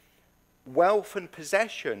 13. Wealth and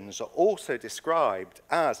possessions are also described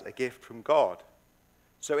as a gift from God.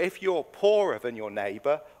 So if you're poorer than your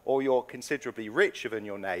neighbour, or you're considerably richer than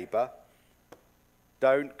your neighbour,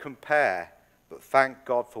 don't compare, but thank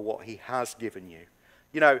God for what he has given you.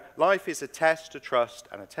 You know, life is a test, a trust,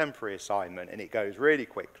 and a temporary assignment, and it goes really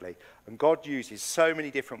quickly. And God uses so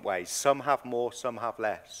many different ways. Some have more, some have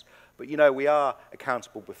less. But, you know, we are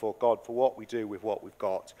accountable before God for what we do with what we've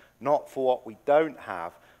got, not for what we don't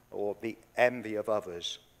have or the envy of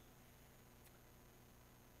others.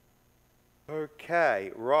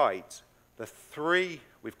 Okay, right.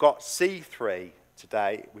 We've got C3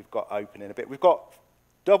 today. We've got open in a bit. We've got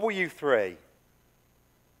W3,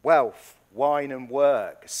 wealth, wine and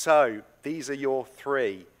work. So these are your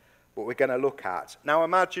three, what we're going to look at. Now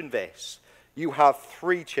imagine this. You have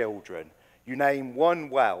 3 children. You name one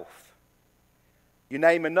wealth. You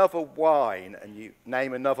name another wine, and you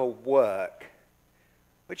name another work.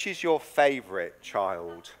 Which is your favourite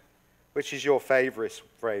child? Which is your favourite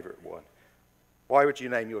one? Why would you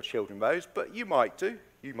name your children those? But you might do.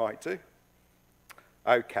 You might do.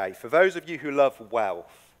 Okay, for those of you who love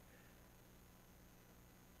wealth,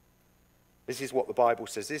 this is what the Bible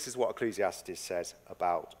says. This is what Ecclesiastes says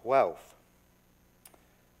about wealth.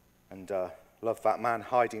 And love that man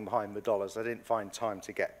hiding behind the dollars. I didn't find time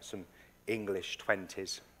to get some English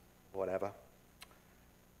 20s, whatever.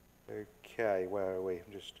 Okay, where are we?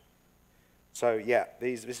 So yeah,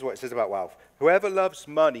 this is what it says about wealth. Whoever loves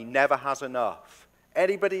money never has enough.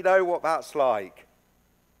 Anybody know what that's like?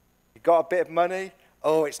 You got a bit of money?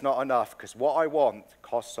 Oh, it's not enough because what I want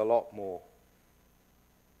costs a lot more.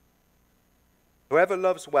 Whoever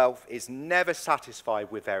loves wealth is never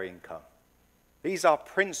satisfied with their income. These are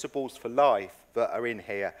principles for life that are in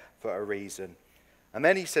here for a reason. And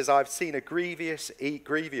then he says, I've seen a grievous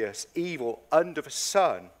evil under the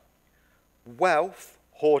sun. Wealth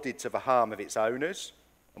hoarded to the harm of its owners.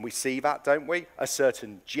 And we see that, don't we? A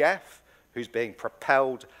certain Jeff who's being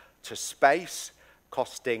propelled to space,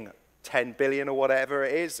 costing 10 billion or whatever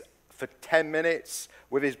it is, for 10 minutes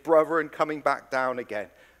with his brother and coming back down again.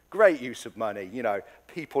 Great use of money. You know,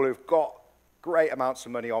 people who've got great amounts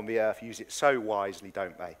of money on the earth use it so wisely,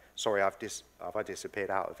 don't they? Sorry, have I disappeared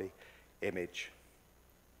out of the image?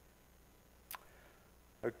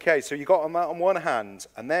 Okay, so you got them on one hand,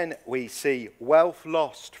 and then we see wealth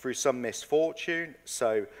lost through some misfortune,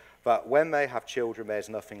 so that when they have children, there's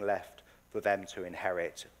nothing left for them to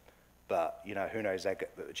inherit. But, you know, who knows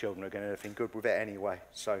that the children are going to do anything good with it anyway.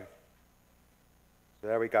 So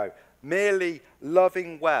there we go. Merely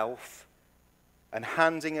loving wealth and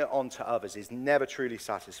handing it on to others is never truly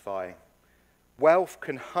satisfying. Wealth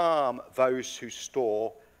can harm those who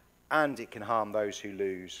store, and it can harm those who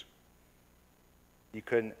lose. You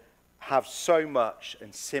can have so much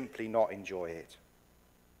and simply not enjoy it.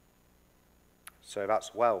 So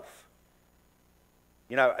that's wealth.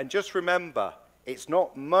 You know, and just remember, it's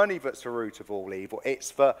not money that's the root of all evil.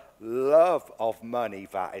 It's the love of money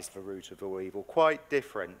that is the root of all evil. Quite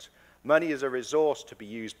different. Money is a resource to be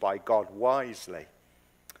used by God wisely.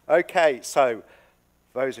 Okay, so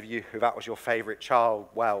those of you who that was your favourite child,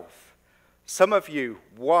 wealth. Some of you,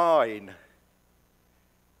 wine.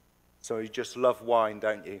 So you just love wine,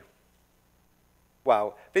 don't you?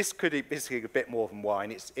 Well, this could be a bit more than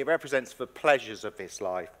wine. It represents the pleasures of this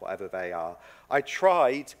life, whatever they are. I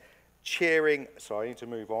tried cheering, sorry, I need to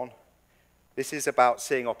move on. This is about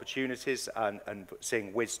seeing opportunities and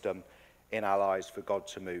seeing wisdom in our lives for God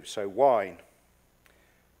to move. So wine.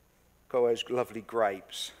 Got those lovely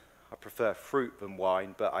grapes. I prefer fruit than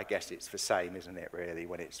wine, but I guess it's the same, isn't it, really,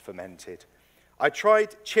 when it's fermented. I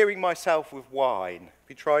tried cheering myself with wine. Have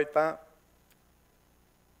you tried that?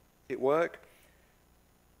 Did it work?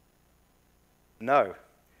 No.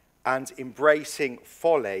 And embracing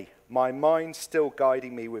folly, my mind still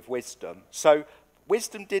guiding me with wisdom. So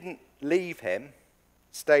wisdom didn't leave him,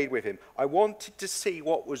 stayed with him. I wanted to see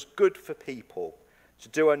what was good for people to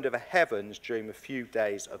do under the heavens during the few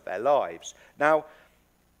days of their lives. Now,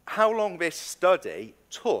 how long this study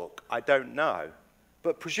took, I don't know.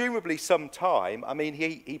 But presumably some time. I mean,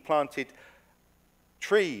 he planted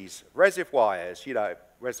trees, reservoirs,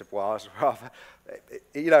 rather.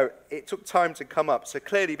 It took time to come up. So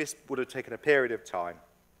clearly this would have taken a period of time.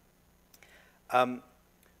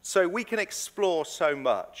 So we can explore so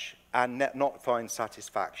much and not find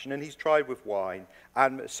satisfaction. And he's tried with wine.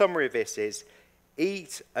 And the summary of this is,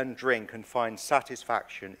 eat and drink and find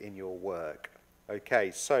satisfaction in your work. Okay,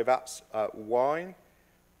 so that's wine.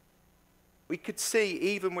 We could see,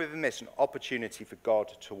 even within this, an opportunity for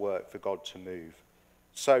God to work, for God to move.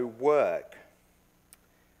 So work.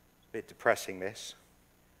 A bit depressing, this.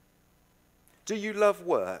 Do you love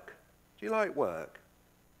work? Do you like work?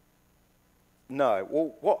 No.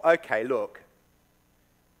 Well, what? Okay, look.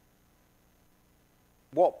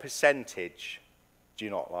 What percentage do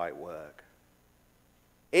you not like work?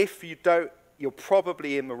 If you don't, you're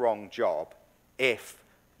probably in the wrong job if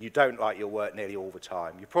You don't like your work nearly all the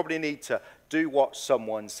time. You probably need to do what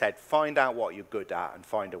someone said, find out what you're good at, and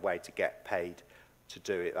find a way to get paid to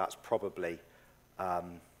do it. That's probably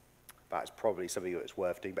something that's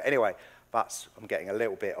worth doing. But anyway, I'm getting a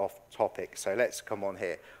little bit off topic, so let's come on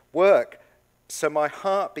here. Work. So my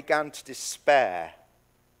heart began to despair.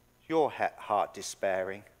 Your heart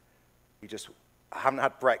despairing? You just haven't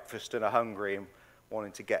had breakfast and are hungry and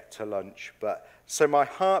wanting to get to lunch. But so my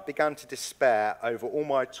heart began to despair over all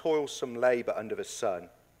my toilsome labour under the sun.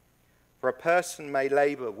 For a person may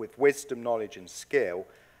labour with wisdom, knowledge and skill,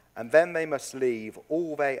 and then they must leave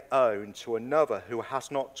all they own to another who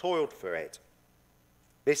has not toiled for it.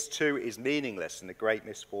 This too is meaningless and a great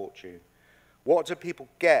misfortune. What do people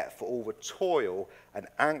get for all the toil and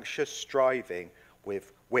anxious striving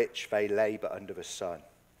with which they labour under the sun?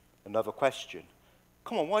 Another question.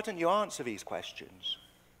 Come on, why don't you answer these questions?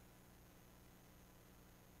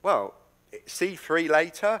 Well, C3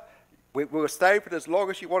 later, we'll stay open as long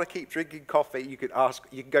as you want to keep drinking coffee. You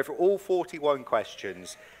can go for all 41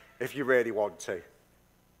 questions if you really want to.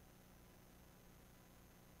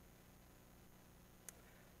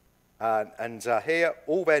 Here,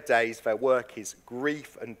 all their days, their work is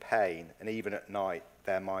grief and pain, and even at night,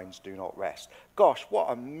 their minds do not rest. Gosh, what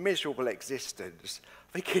a miserable existence.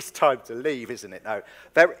 I think it's time to leave, isn't it? No,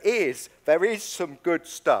 there is some good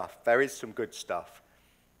stuff. There is some good stuff,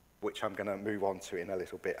 which I'm going to move on to in a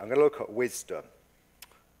little bit. I'm going to look at wisdom.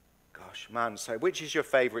 Gosh, man, so which is your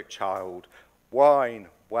favourite child? Wine,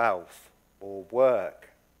 wealth, or work?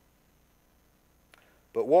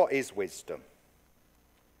 But what is wisdom?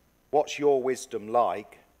 What's your wisdom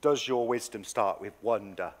like? Does your wisdom start with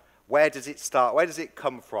wonder? Where does it start? Where does it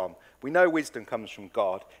come from? We know wisdom comes from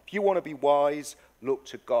God. If you want to be wise, look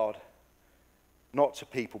to God, not to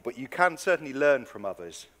people. But you can certainly learn from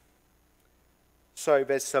others. So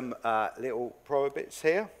there's some little proverbs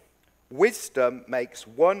here. Wisdom makes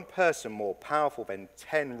one person more powerful than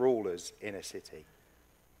 10 rulers in a city.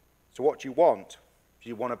 So what do you want? Do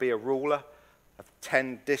you want to be a ruler of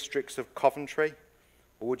 10 districts of Coventry?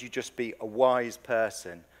 Or would you just be a wise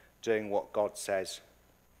person doing what God says?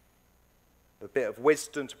 A bit of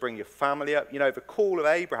wisdom to bring your family up. You know, the call of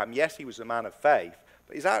Abraham, yes, he was a man of faith,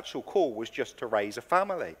 but his actual call was just to raise a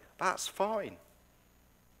family. That's fine.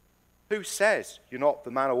 Who says you're not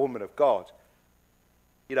the man or woman of God?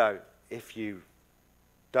 You know, if you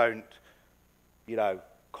don't,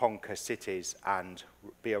 conquer cities and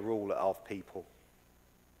be a ruler of people.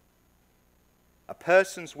 A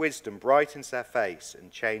person's wisdom brightens their face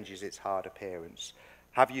and changes its hard appearance.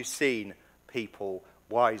 Have you seen people,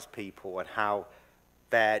 wise people, and how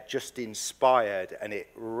they're just inspired and it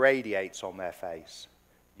radiates on their face?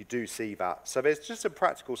 You do see that. So there's just some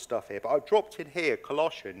practical stuff here. But I've dropped in here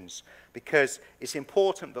Colossians because it's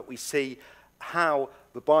important that we see how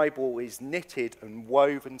the Bible is knitted and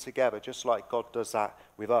woven together, just like God does that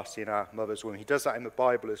with us in our mother's womb. He does that in the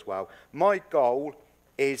Bible as well. My goal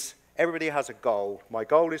is... Everybody has a goal. My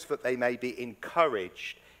goal is that they may be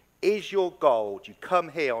encouraged. Is your goal, do you come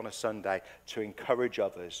here on a Sunday to encourage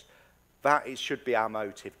others? That should be our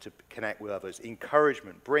motive, to connect with others.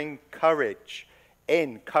 Encouragement. Bring courage,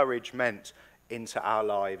 encouragement into our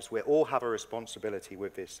lives. We all have a responsibility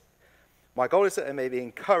with this. My goal is that they may be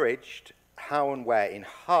encouraged, how and where? In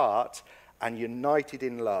heart and united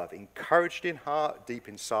in love. Encouraged in heart, deep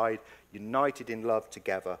inside, united in love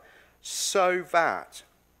together, so that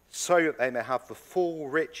they may have the full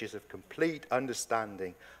riches of complete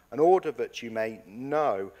understanding, in order that you may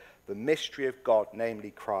know the mystery of God,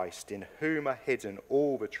 namely Christ, in whom are hidden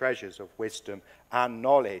all the treasures of wisdom and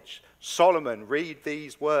knowledge. Solomon, read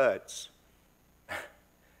these words.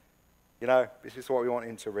 This is what we want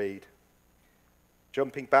him to read.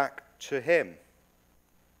 Jumping back to him.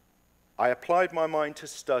 I applied my mind to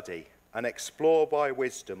study and explore by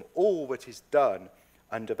wisdom all that is done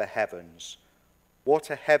under the heavens.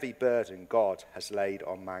 What a heavy burden God has laid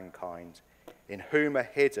on mankind, in whom are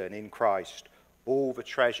hidden in Christ all the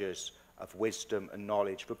treasures of wisdom and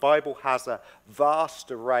knowledge. The Bible has a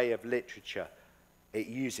vast array of literature. It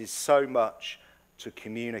uses so much to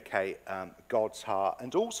communicate God's heart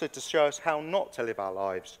and also to show us how not to live our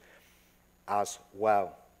lives as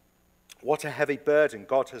well. What a heavy burden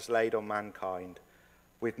God has laid on mankind.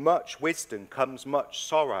 With much wisdom comes much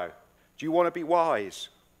sorrow. Do you want to be wise?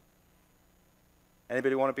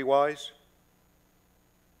 Anybody want to be wise?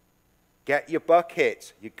 Get your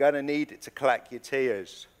bucket. You're going to need it to collect your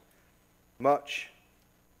tears. Much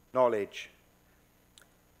knowledge,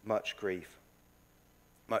 much grief,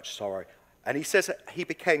 much sorrow. And he says that he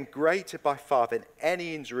became greater by far than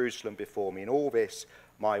any in Jerusalem before me. In all this,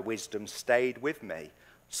 my wisdom stayed with me.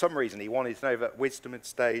 some reason he wanted to know that wisdom had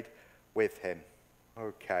stayed with him.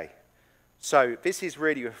 Okay. So this is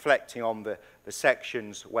really reflecting on the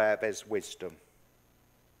sections where there's wisdom.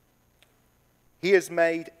 He has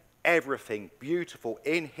made everything beautiful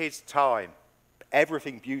in his time.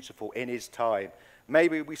 Everything beautiful in his time.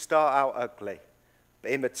 Maybe we start out ugly,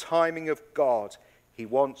 but in the timing of God, he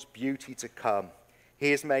wants beauty to come.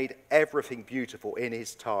 He has made everything beautiful in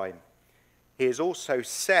his time. He has also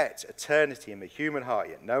set eternity in the human heart,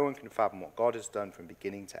 yet no one can fathom what God has done from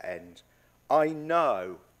beginning to end. I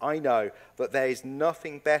know that there is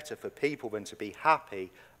nothing better for people than to be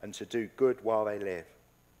happy and to do good while they live.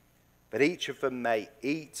 But each of them may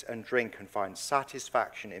eat and drink and find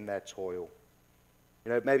satisfaction in their toil.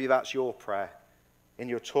 You know, maybe that's your prayer. In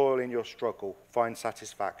your toil, in your struggle, find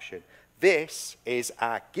satisfaction. This is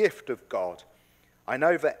our gift of God. I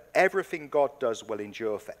know that everything God does will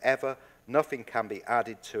endure forever. Nothing can be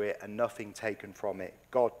added to it and nothing taken from it.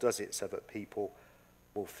 God does it so that people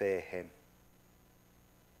will fear him.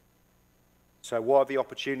 So what are the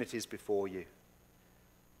opportunities before you?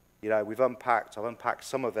 You know, I've unpacked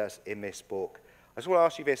some of us in this book. I just want to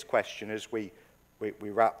ask you this question as we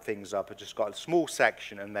wrap things up. I've just got a small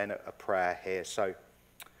section and then a prayer here. So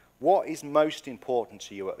what is most important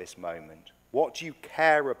to you at this moment? What do you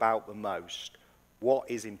care about the most?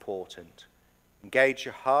 What is important? Engage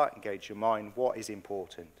your heart, engage your mind. What is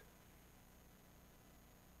important?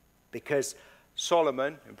 Because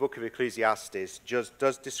Solomon, in the book of Ecclesiastes, just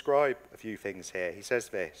does describe a few things here. He says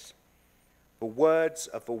this: the words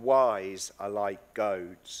of the wise are like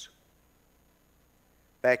goads.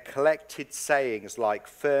 Their collected sayings like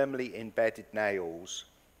firmly embedded nails.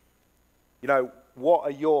 You know, what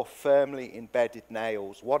are your firmly embedded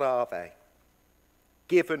nails? What are they?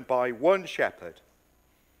 Given by one shepherd.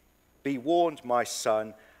 Be warned, my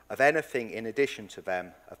son, of anything in addition to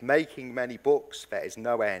them, of making many books there is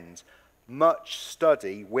no end. Much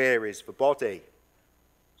study wearies the body.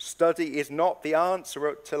 Study is not the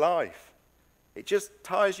answer to life. It just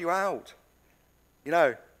tires you out. You know,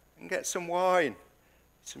 you can get some wine,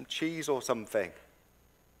 some cheese or something.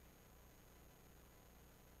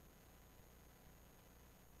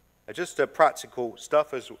 Just practical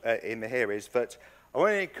stuff in here is that I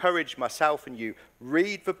want to encourage myself and you,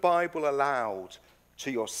 read the Bible aloud to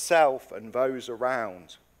yourself and those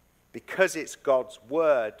around, because it's God's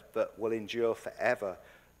word that will endure forever.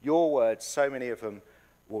 Your words, so many of them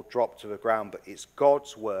will drop to the ground, but it's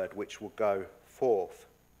God's word which will go forth.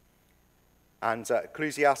 And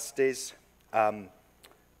Ecclesiastes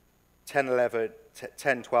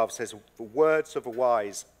 10:12 says, the words of the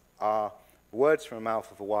wise are, the words from the mouth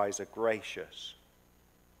of the wise are gracious.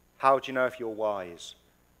 How do you know if you're wise?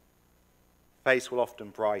 Face will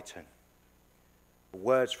often brighten. The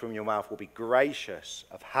words from your mouth will be gracious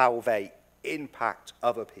of how they impact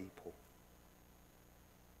other people.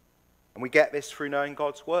 And we get this through knowing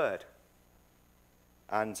God's word.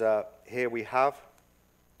 And here we have,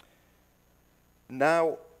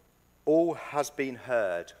 now all has been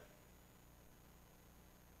heard.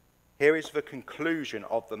 Here is the conclusion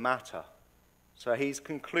of the matter. So he's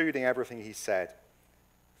concluding everything he said.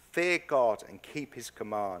 Fear God and keep his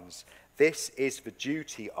commands. This is the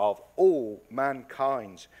duty of all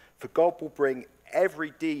mankind, for God will bring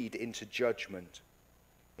every deed into judgment,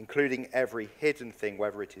 including every hidden thing,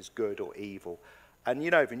 whether it is good or evil. And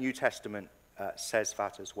you know, the New Testament says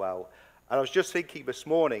that as well. And I was just thinking this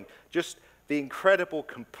morning, just the incredible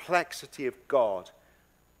complexity of God,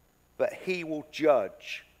 that he will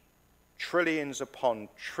judge trillions upon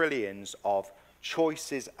trillions of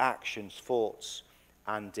choices, actions, thoughts,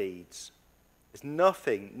 and deeds. There's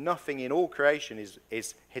nothing in all creation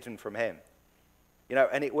is hidden from him. You know,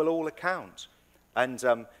 and it will all account. And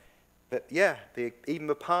but yeah, even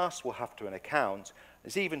the past will have to an account.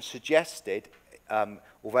 It's even suggested,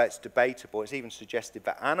 although it's debatable, it's even suggested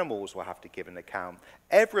that animals will have to give an account.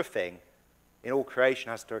 Everything in all creation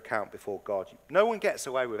has to account before God. No one gets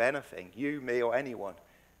away with anything, you, me, or anyone.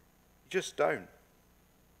 You just don't.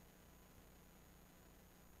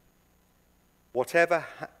 Whatever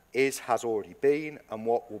is has already been, and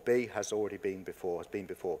what will be has already been before.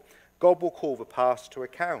 God will call the past to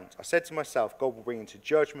account. I said to myself, God will bring into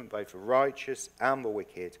judgment both the righteous and the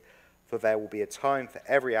wicked, for there will be a time for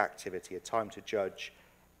every activity, a time to judge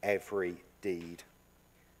every deed.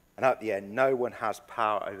 And at the end, no one has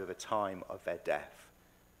power over the time of their death.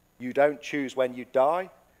 You don't choose when you die.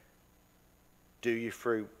 Do you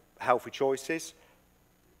through healthy choices?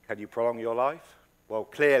 Can you prolong your life? Well,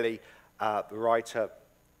 clearly, the writer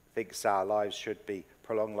thinks our lives should be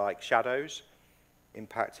prolonged like shadows,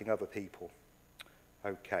 impacting other people.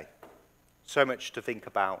 Okay. So much to think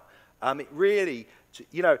about. It really,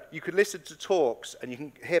 you know, you could listen to talks and you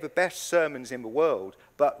can hear the best sermons in the world,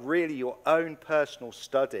 but really your own personal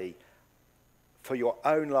study for your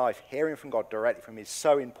own life, hearing from God directly from Him, is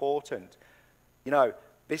so important. You know,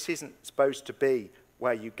 this isn't supposed to be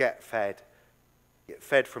where you get fed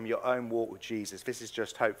from your own walk with Jesus. This is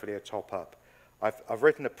just hopefully a top up. I've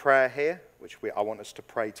written a prayer here, which I want us to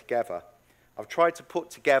pray together. I've tried to put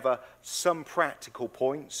together some practical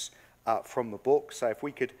points from the book. So if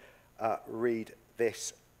we could read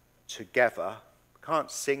this together. We can't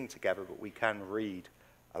sing together, but we can read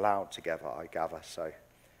aloud together, I gather. So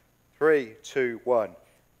 3, 2, 1.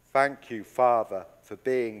 Thank you, Father, for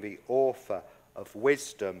being the author of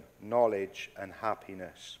wisdom, knowledge, and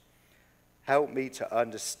happiness. Help me to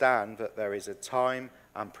understand that there is a time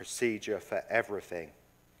and procedure for everything.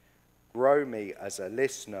 Grow me as a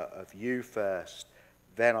listener of you first,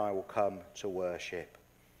 then I will come to worship.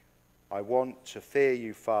 I want to fear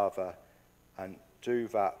you, Father, and do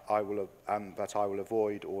that I will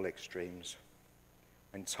avoid all extremes.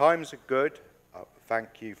 When times are good,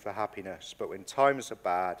 thank you for happiness, but when times are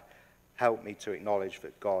bad, help me to acknowledge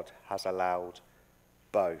that God has allowed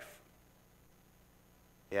both.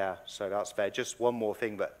 Yeah, so that's fair. Just one more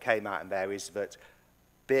thing that came out in there is that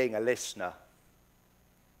being a listener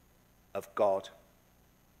of God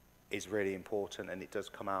is really important, and it does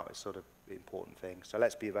come out as sort of the important thing. So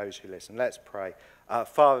let's be those who listen. Let's pray.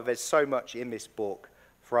 Father, there's so much in this book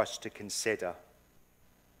for us to consider,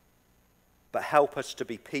 but help us to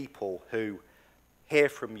be people who hear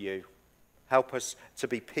from you. Help us to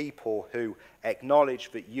be people who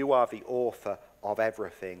acknowledge that you are the author of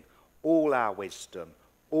everything, all our wisdom,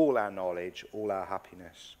 all our knowledge, all our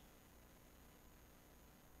happiness.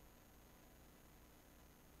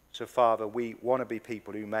 So, Father, we want to be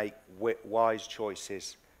people who make wise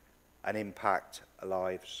choices and impact our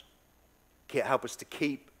lives. Help us to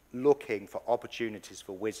keep looking for opportunities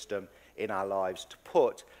for wisdom in our lives, to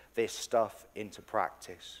put this stuff into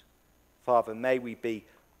practice. Father, may we be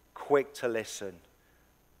quick to listen,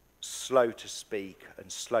 slow to speak,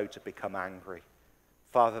 and slow to become angry.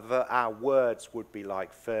 Father, that our words would be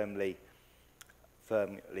like firmly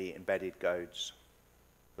embedded goads,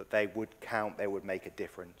 that they would count, they would make a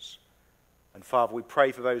difference. And Father, we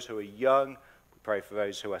pray for those who are young, we pray for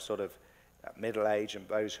those who are sort of middle age and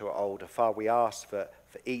those who are older. Father, we ask for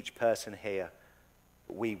each person here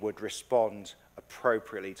that we would respond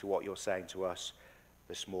appropriately to what you're saying to us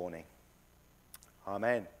this morning.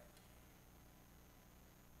 Amen.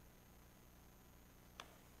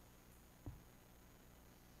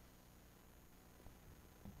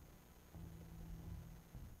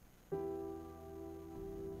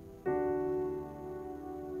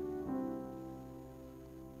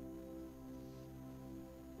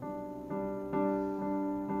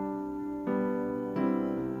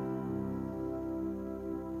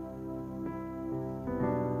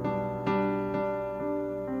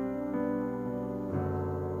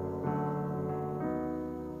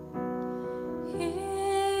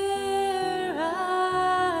 Here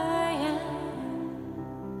I am,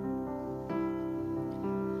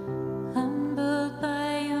 humbled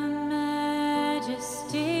by your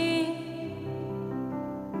majesty,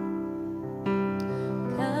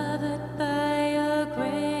 covered by your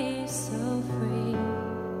grace so free.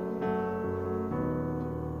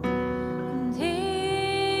 And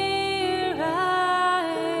here I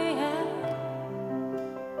am,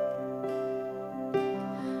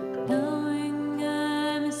 knowing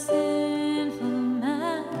I'm a sinful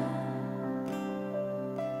man,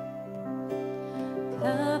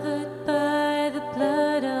 covered by the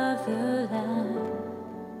blood of the Lamb.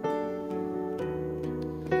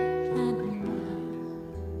 And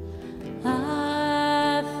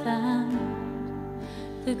now I've found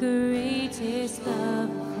the greatest of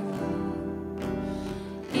all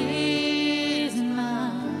is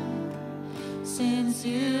mine, since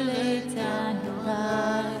you laid down your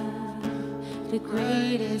life, the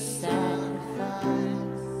greatest sacrifice.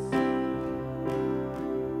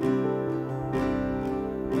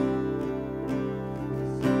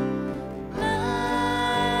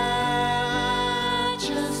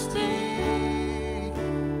 Majesty,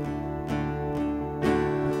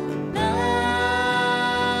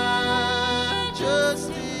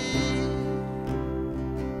 majesty,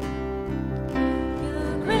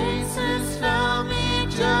 your grace has found me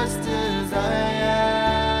just as I am.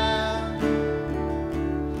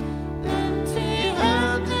 Empty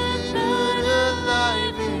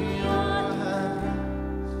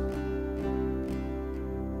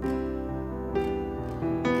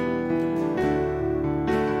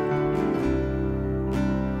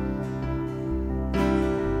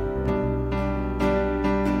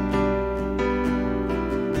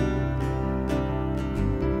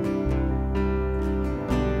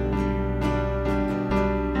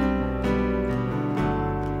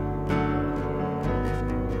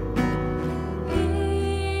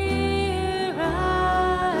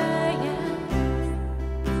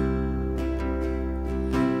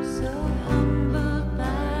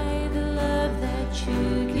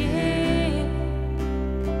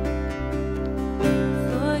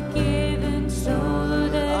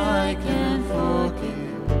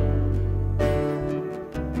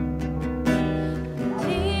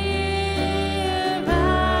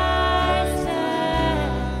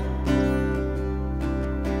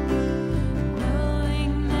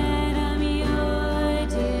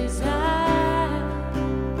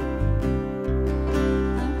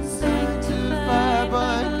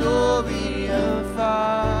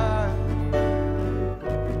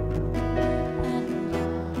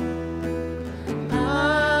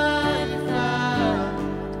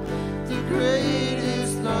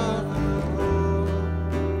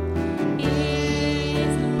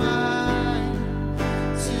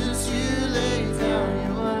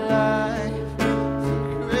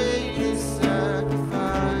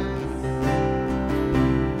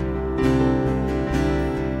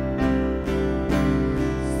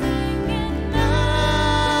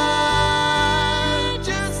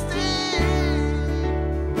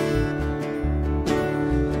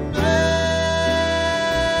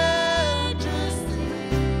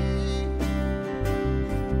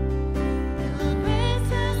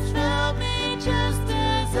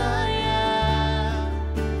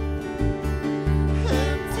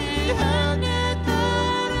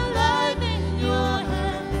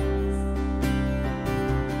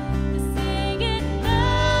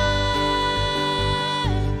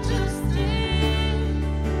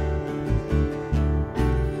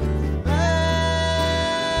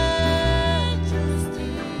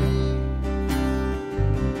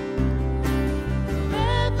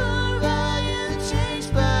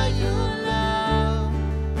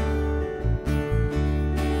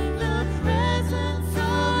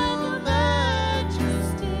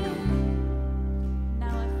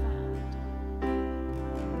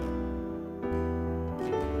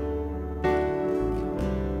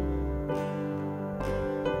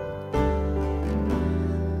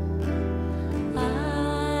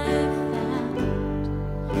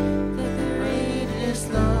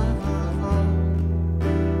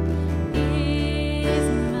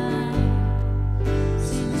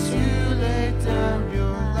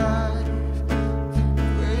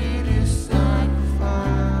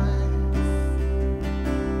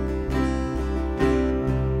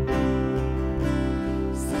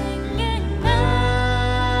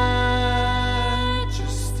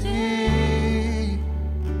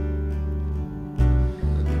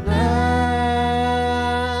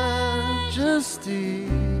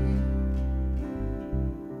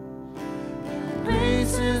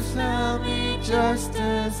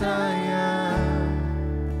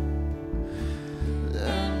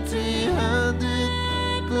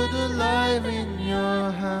alive in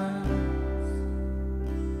your hands.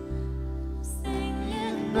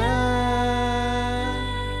 In majesty,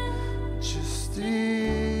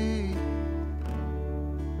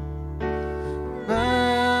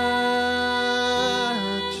 majesty.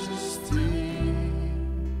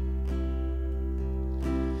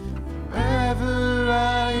 Forever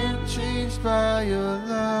I am changed by your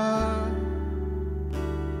love.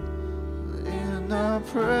 In the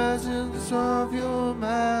presence of your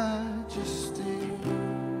majesty.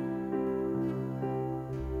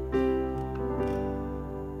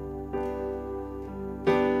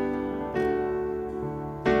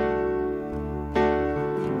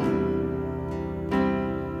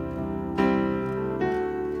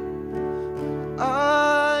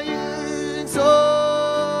 I exalt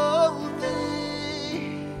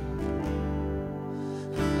thee.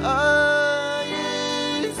 I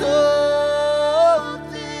exalt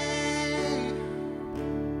thee.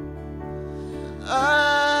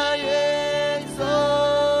 I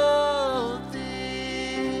exalt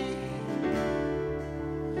thee.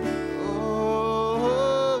 Oh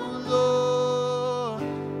Lord.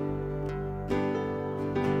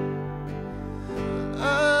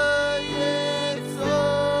 I exalt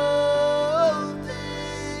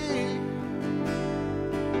thee.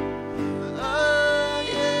 I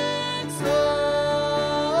exalt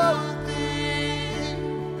thee.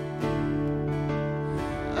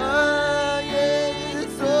 I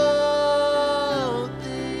exalt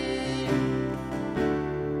thee.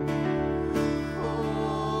 Oh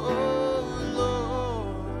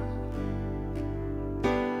Lord.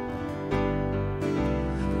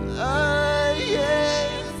 I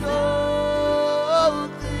exalt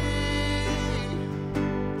thee.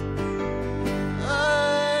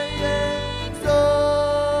 I exalt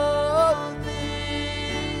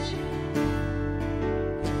thee.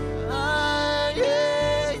 I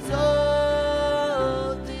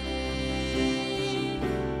exalt thee.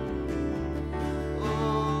 Oh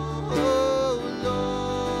Lord.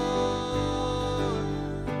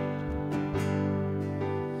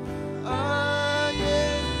 I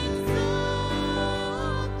exalt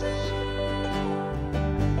thee.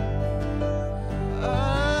 I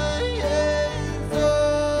exalt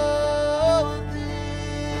thee.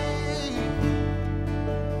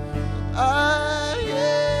 I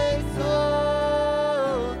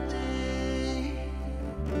exalt thee.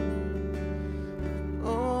 Oh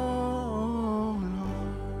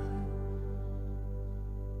Lord.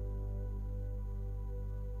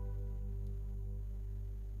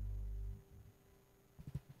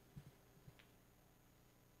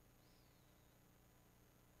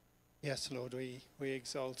 Yes, Lord, we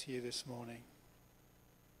exalt you this morning.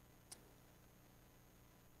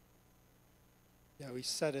 Yeah, we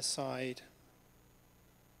set aside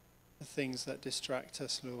the things that distract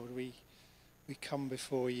us, Lord. We come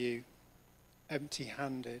before you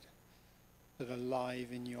empty-handed, but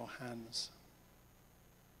alive in your hands.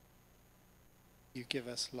 You give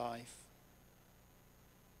us life.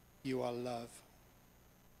 You are love.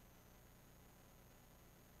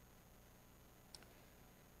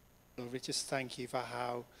 Lord, we just thank you for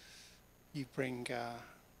how you bring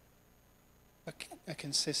a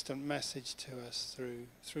consistent message to us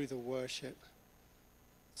through the worship,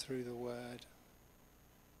 through the word.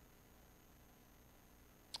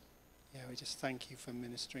 Yeah, we just thank you for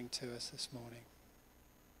ministering to us this morning.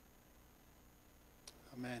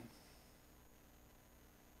 Amen.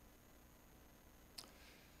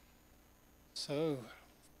 So,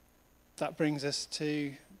 that brings us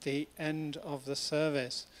to the end of the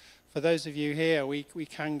service. For those of you here, we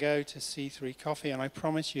can go to C3 Coffee, and I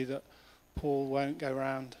promise you that Paul won't go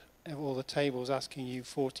around all the tables asking you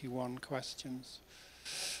 41 questions.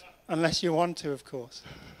 Unless you want to, of course.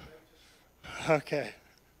 Okay.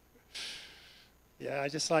 Yeah,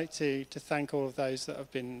 I'd just like to thank all of those that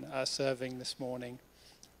have been serving this morning,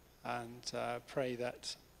 and pray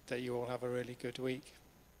that you all have a really good week.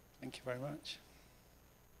 Thank you very much.